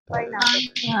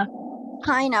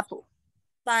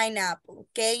 Pineapple.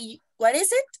 Okay, what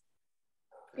is it?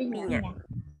 Piña.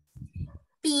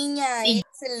 Piña,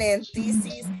 excellent. This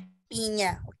is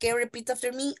piña. Okay, repeat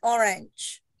after me.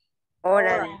 Orange.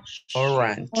 Orange.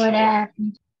 Orange.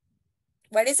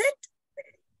 What is it?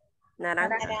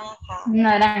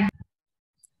 Naranja.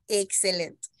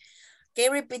 Excellent. Okay,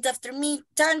 repeat after me.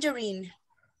 Tangerine.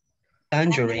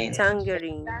 Tangerine.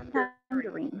 Tangerine.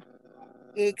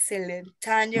 Excellent.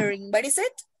 Tangerine. What is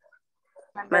it?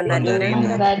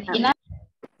 Mandarina.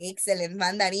 Excellent.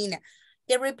 Mandarina.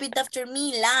 Okay, repeat after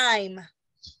me. Lime.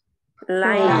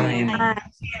 Lime.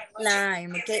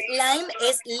 Lime, okay. Lime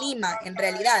es lima, en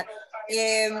realidad.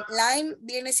 Lime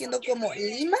viene siendo como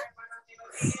lima.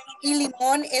 Y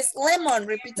limón es lemon.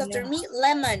 Repeat after me.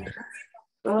 Lemon.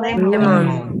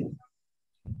 Lemon.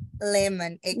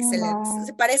 Lemon, excellent.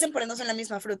 Se parecen, pero no son la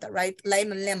misma fruta, right?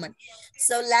 Lime and lemon.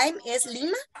 So lime es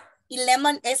lima y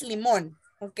lemon es limón,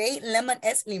 okay? Lemon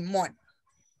es limón.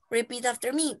 Repeat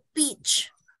after me.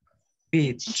 Peach.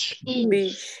 Peach.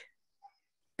 Beach.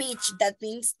 Peach, that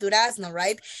means durazno,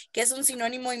 right? Que es un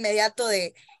sinónimo inmediato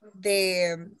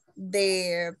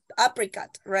de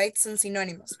apricot, right? Son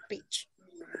sinónimos, peach.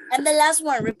 And the last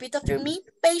one, repeat after me.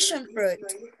 Passion fruit.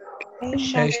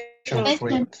 Passion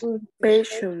fruit.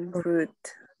 Passion fruit.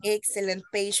 Excellent,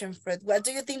 passion fruit. What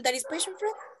do you think that is passion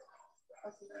fruit?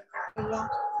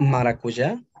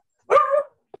 Maracuyá.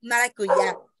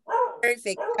 Maracuya.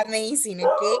 Perfect, amazing,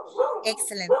 okay?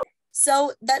 Excellent.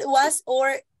 So that was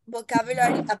our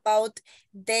vocabulary about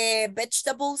the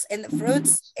vegetables and the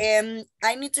fruits.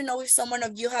 I need to know if someone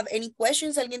of you have any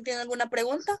questions. ¿Alguien tiene alguna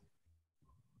pregunta?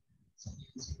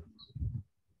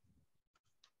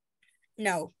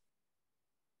 No.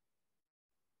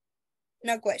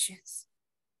 No questions.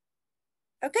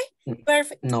 Okay,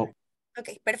 perfect. No. Ok,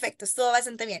 perfecto, estuvo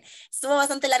bastante bien. Estuvo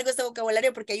bastante largo este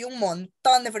vocabulario porque hay un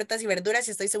montón de frutas y verduras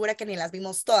y estoy segura que ni las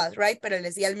vimos todas, right? Pero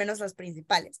les di al menos las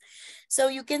principales. So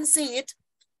you can see it.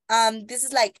 This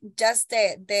is like just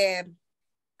the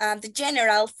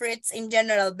general fruits and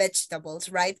general vegetables,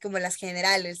 right? Como las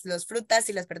generales, las frutas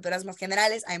y las verduras más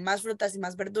generales. Hay más frutas y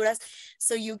más verduras.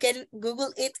 So you can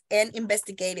Google it and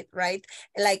investigate it, right?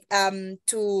 Like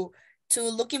to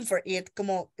looking for it,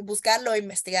 como buscarlo e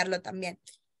investigarlo también.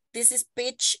 This is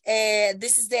this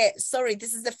is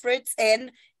the fruits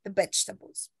and the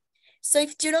vegetables. So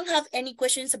if you don't have any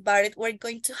questions about it, we're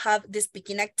going to have the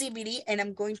speaking activity and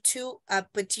I'm going to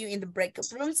put you in the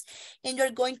breakout rooms and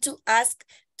you're going to ask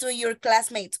to your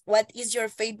classmates, what is your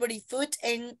favorite food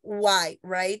and why,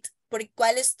 right?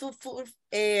 ¿Cuál es tu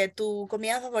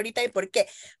comida favorita y por qué?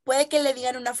 Puede que le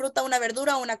digan una fruta, una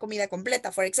verdura o una comida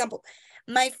completa. For example,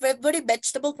 my favorite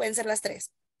vegetable, pueden ser las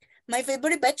tres. My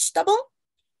favorite vegetable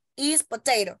is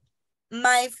potato.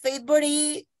 My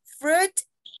favorite fruit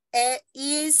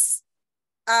is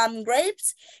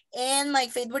grapes and my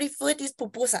favorite food is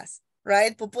pupusas,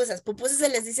 right? Pupusas se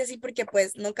les dice así porque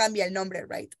pues no cambia el nombre,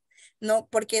 right? No,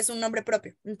 porque es un nombre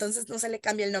propio. Entonces no se le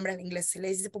cambia el nombre al inglés, se le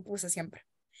dice pupusas siempre.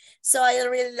 So I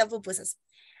really love pupusas.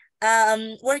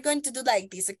 We're going to do like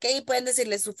this, okay? Pueden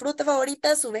decirle su fruta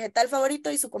favorita, su vegetal favorito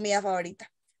y su comida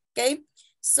favorita, okay?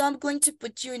 So I'm going to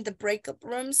put you in the breakup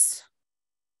rooms.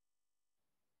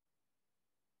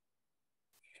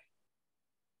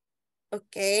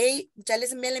 Ok, ya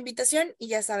les envié la invitación y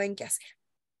ya saben qué hacer.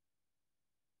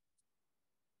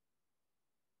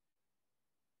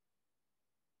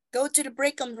 Go to the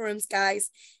breakout rooms,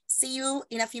 guys. See you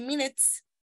in a few minutes.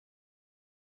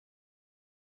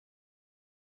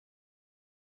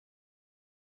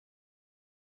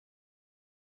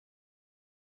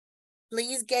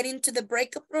 Please get into the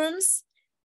breakup rooms.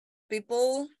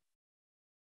 People,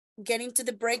 get into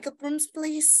the breakup rooms,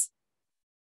 please.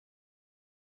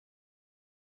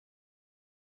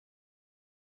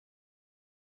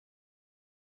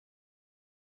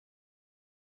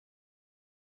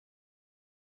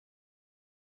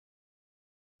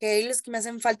 Ok, los que me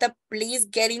hacen falta, please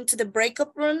get into the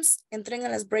breakup rooms. Entren a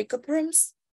las breakup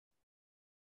rooms.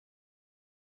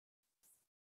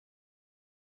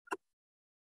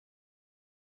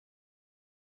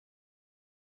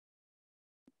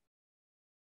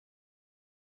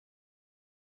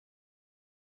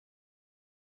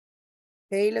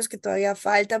 Ok, los que todavía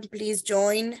faltan, please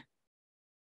join.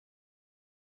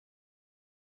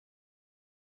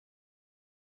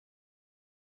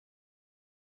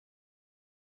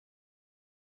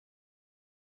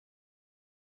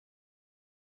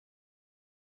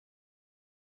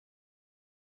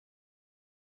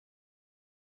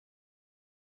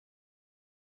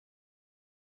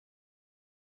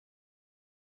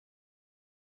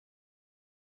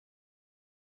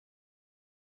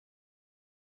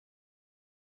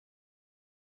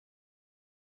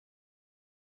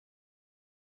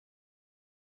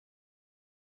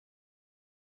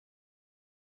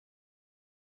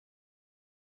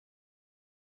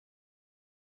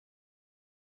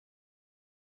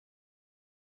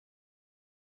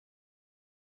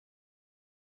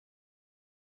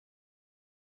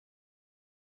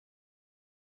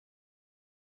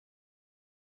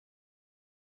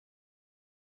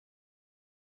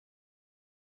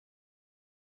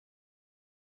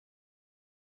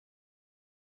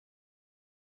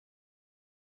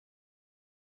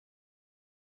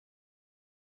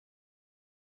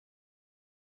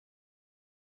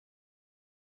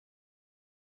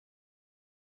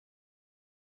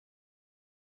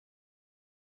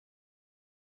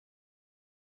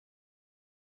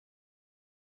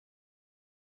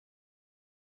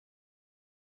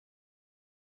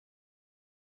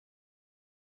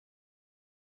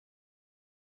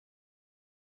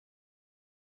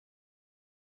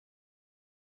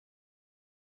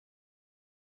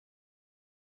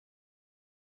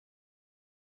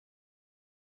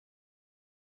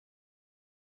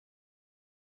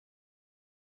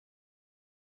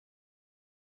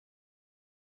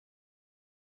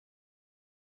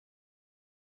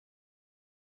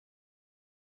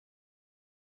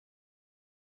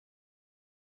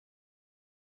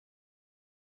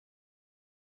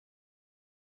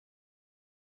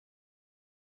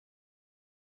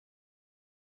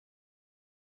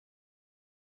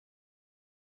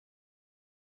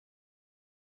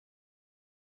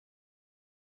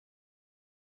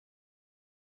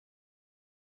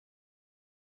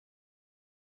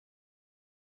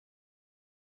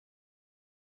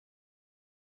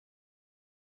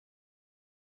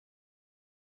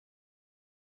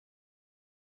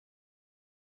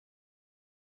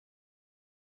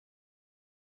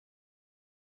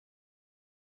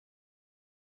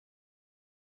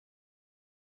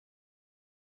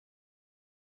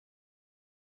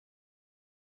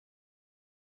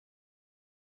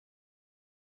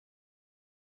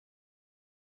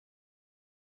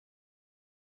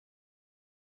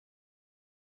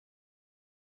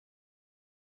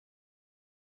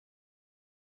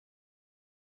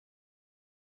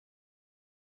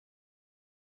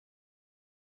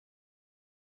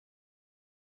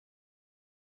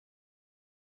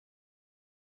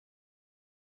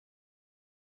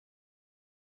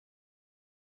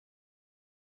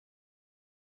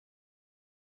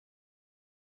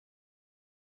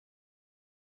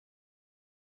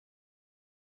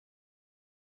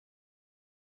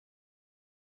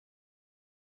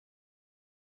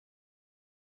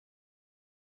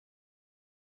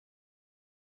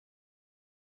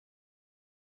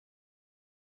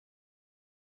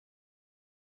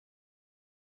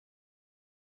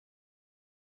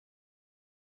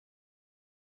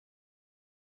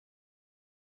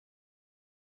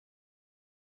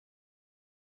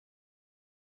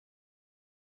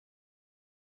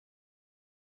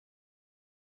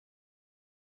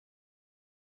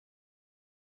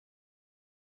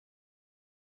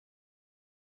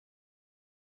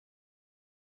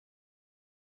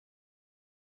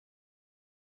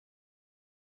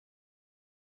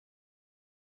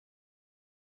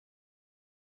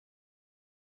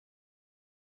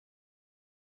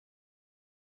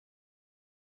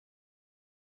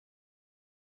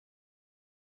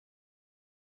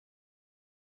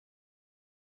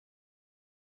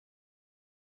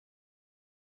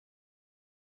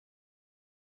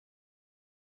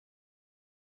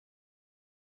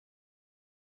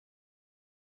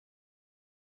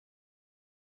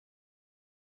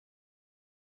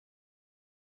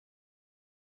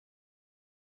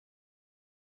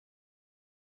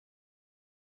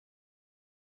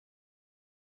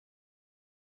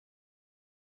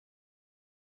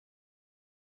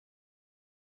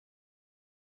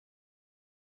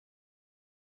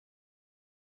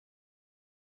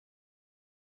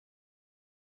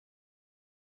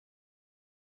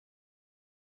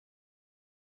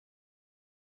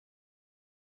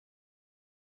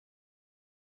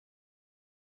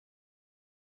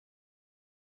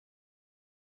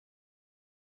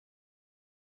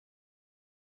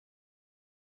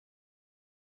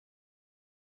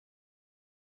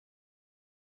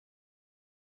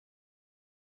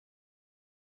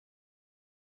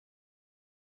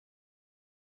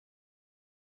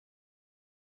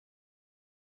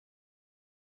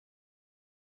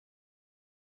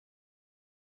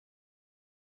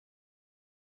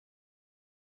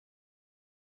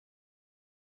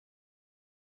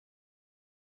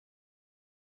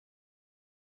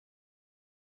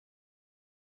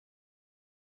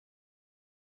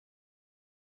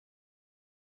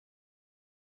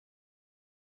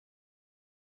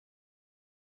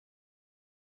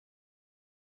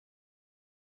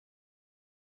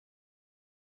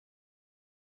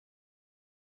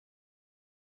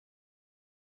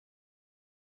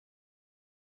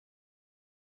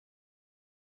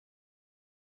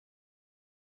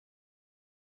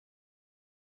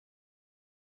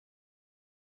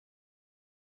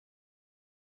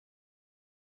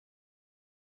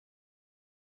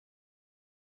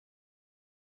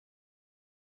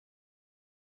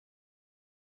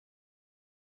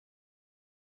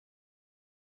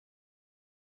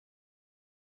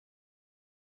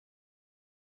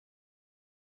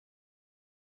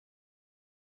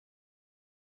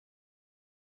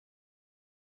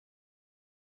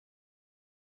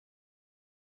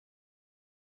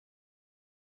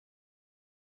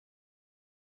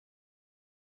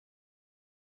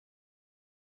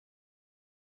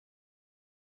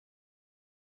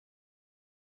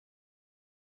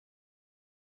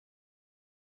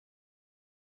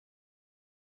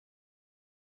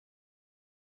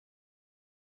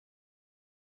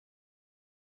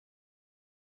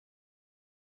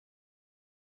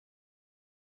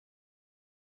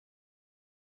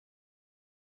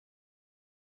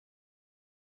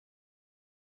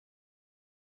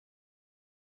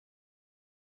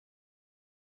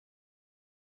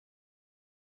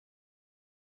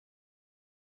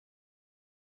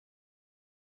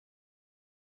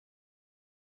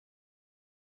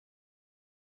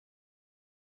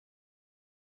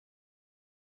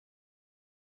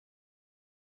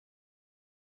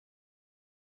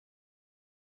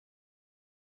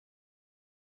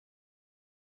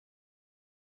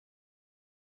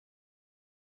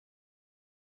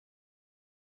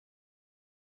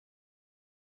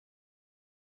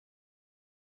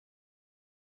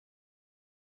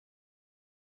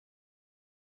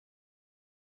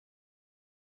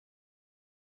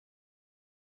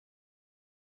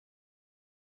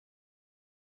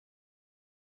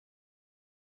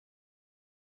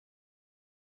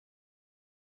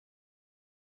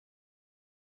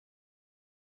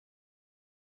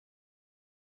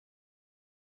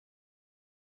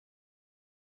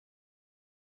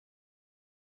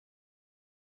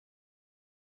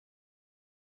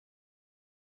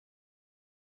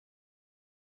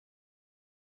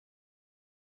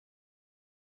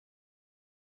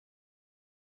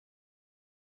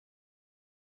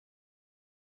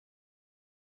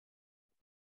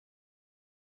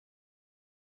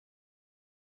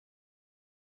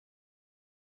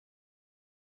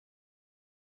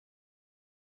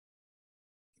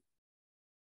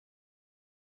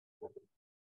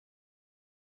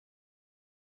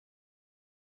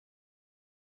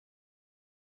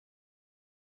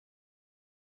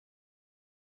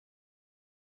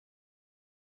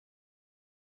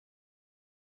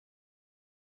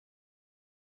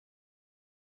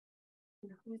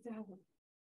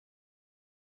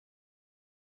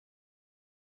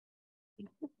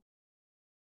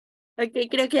 Ok,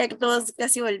 creo que ya todos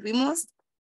casi volvimos.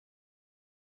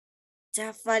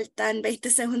 Ya faltan 20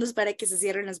 segundos para que se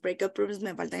cierren los breakout rooms.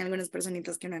 Me faltan algunas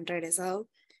personitas que no han regresado.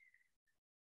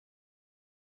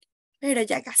 Pero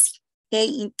ya casi. Okay,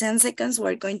 in 10 seconds,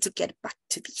 we're going to get back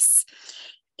to this.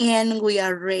 And we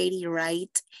are ready,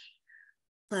 right?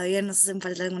 Todavía nos hacen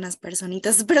falta algunas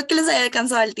personitas. Espero que les haya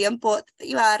alcanzado el tiempo.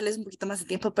 Iba a darles un poquito más de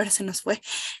tiempo, pero se nos fue.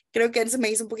 Creo que se me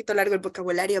hizo un poquito largo el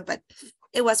vocabulario, but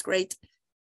it was great.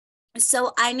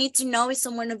 So I need to know if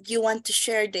someone of you want to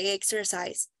share the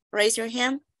exercise. Raise your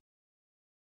hand.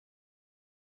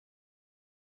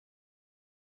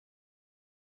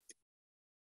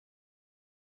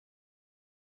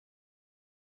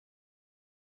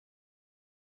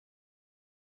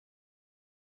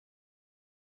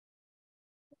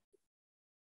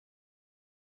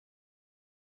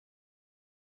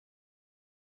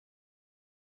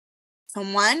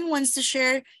 Someone wants to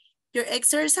share your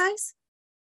exercise?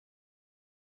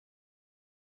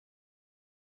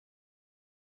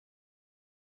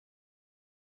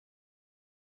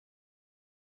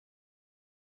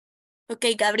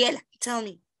 Okay, Gabriela, tell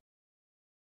me.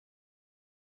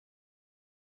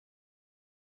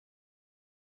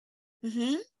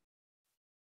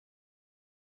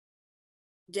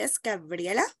 Yes,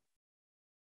 Gabriela?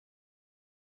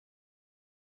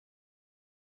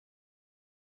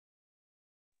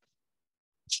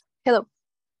 Hello.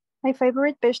 My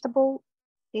favorite vegetable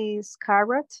is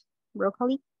carrot,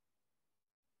 broccoli,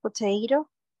 potato,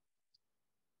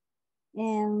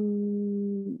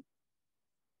 and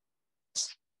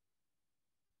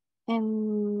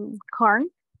corn,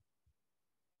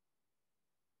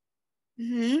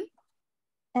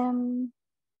 and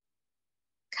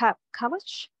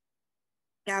cabbage.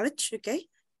 Cabbage, okay.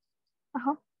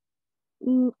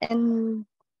 And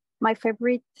my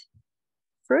favorite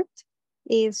fruit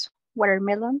is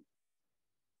watermelon,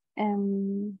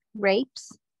 and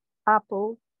grapes,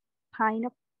 apple,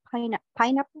 pineapple,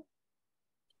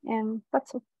 and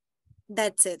that's it.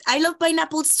 That's it. I love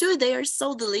pineapples too. They are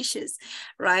so delicious,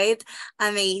 right?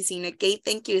 Amazing. Okay,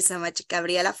 thank you so much,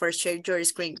 Gabriela, for sharing your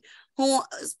screen.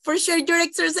 For sharing your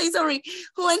exercise, sorry.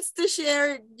 Who wants to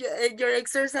share your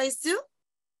exercise too?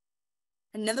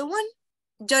 Another one?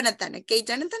 Jonathan, okay,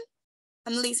 Jonathan?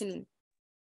 I'm listening.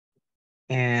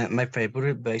 And my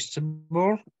favorite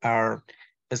vegetable are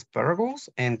asparagus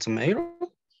and tomato.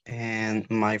 And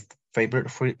my favorite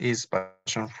fruit is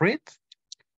passion fruit.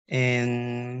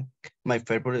 And my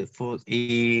favorite food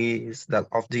is that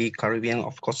of the Caribbean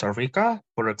of Costa Rica.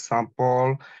 For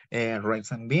example,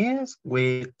 rice and beans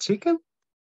with chicken.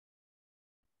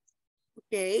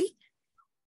 Okay.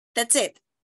 That's it.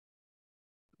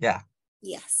 Yeah.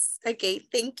 Yes. Okay.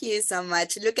 Thank you so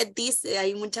much. Look at this.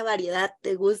 Hay mucha variedad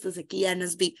de gustos aquí, ya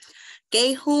nos vi.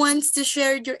 Okay. Who wants to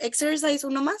share your exercise?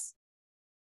 Uno más?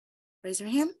 Raise your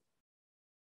hand.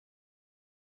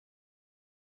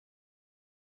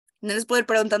 No les puedo ir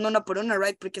preguntando uno por uno,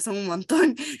 right? Porque son un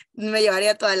montón. Me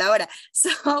llevaría toda la hora.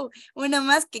 So, una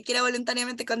más que quiera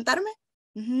voluntariamente contarme.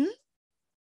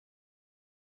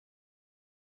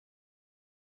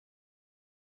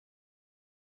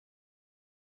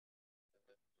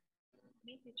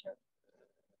 Me, teacher.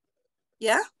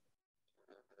 Yeah?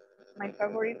 My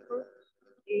favorite fruit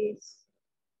is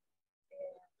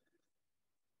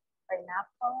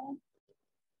pineapple,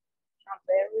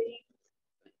 strawberry,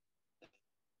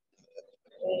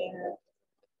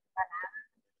 banana,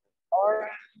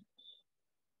 orange.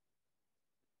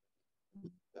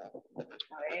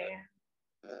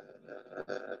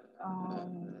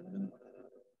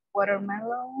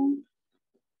 Watermelon.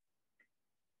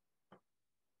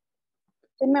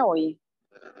 ¿Sí me oye?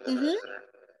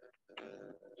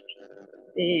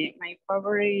 My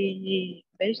favorite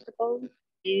vegetable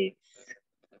is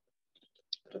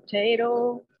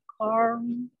potato,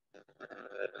 corn,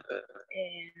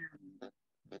 and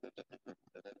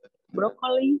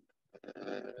broccoli,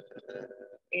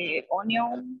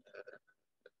 onion,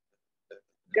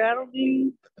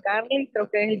 garlic, creo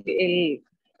que es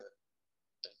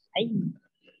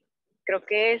creo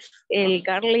que es el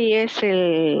garlic, es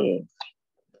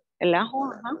el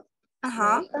ajo,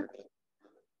 Ajá.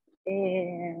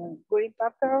 Green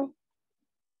pepper.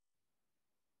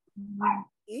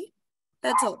 Okay.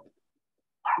 That's all.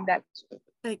 That's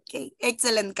okay.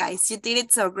 Excellent, guys. You did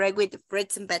it so great with the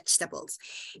fruits and vegetables.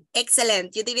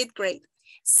 Excellent. You did it great.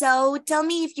 So tell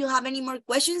me if you have any more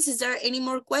questions. Is there any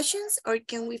more questions or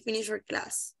can we finish our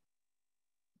class?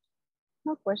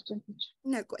 no question.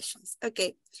 No questions.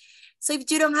 Okay. So if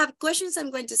you don't have questions,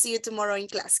 I'm going to see you tomorrow in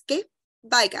class, okay?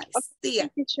 Bye, guys. See ya.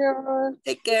 Teacher.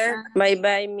 Take care. Bye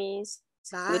bye, Miss.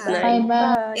 Good Bye. night.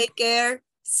 Bye. Take care.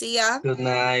 See ya. Good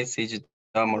night. See you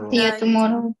tomorrow. See you Night.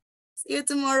 tomorrow. See you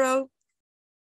tomorrow.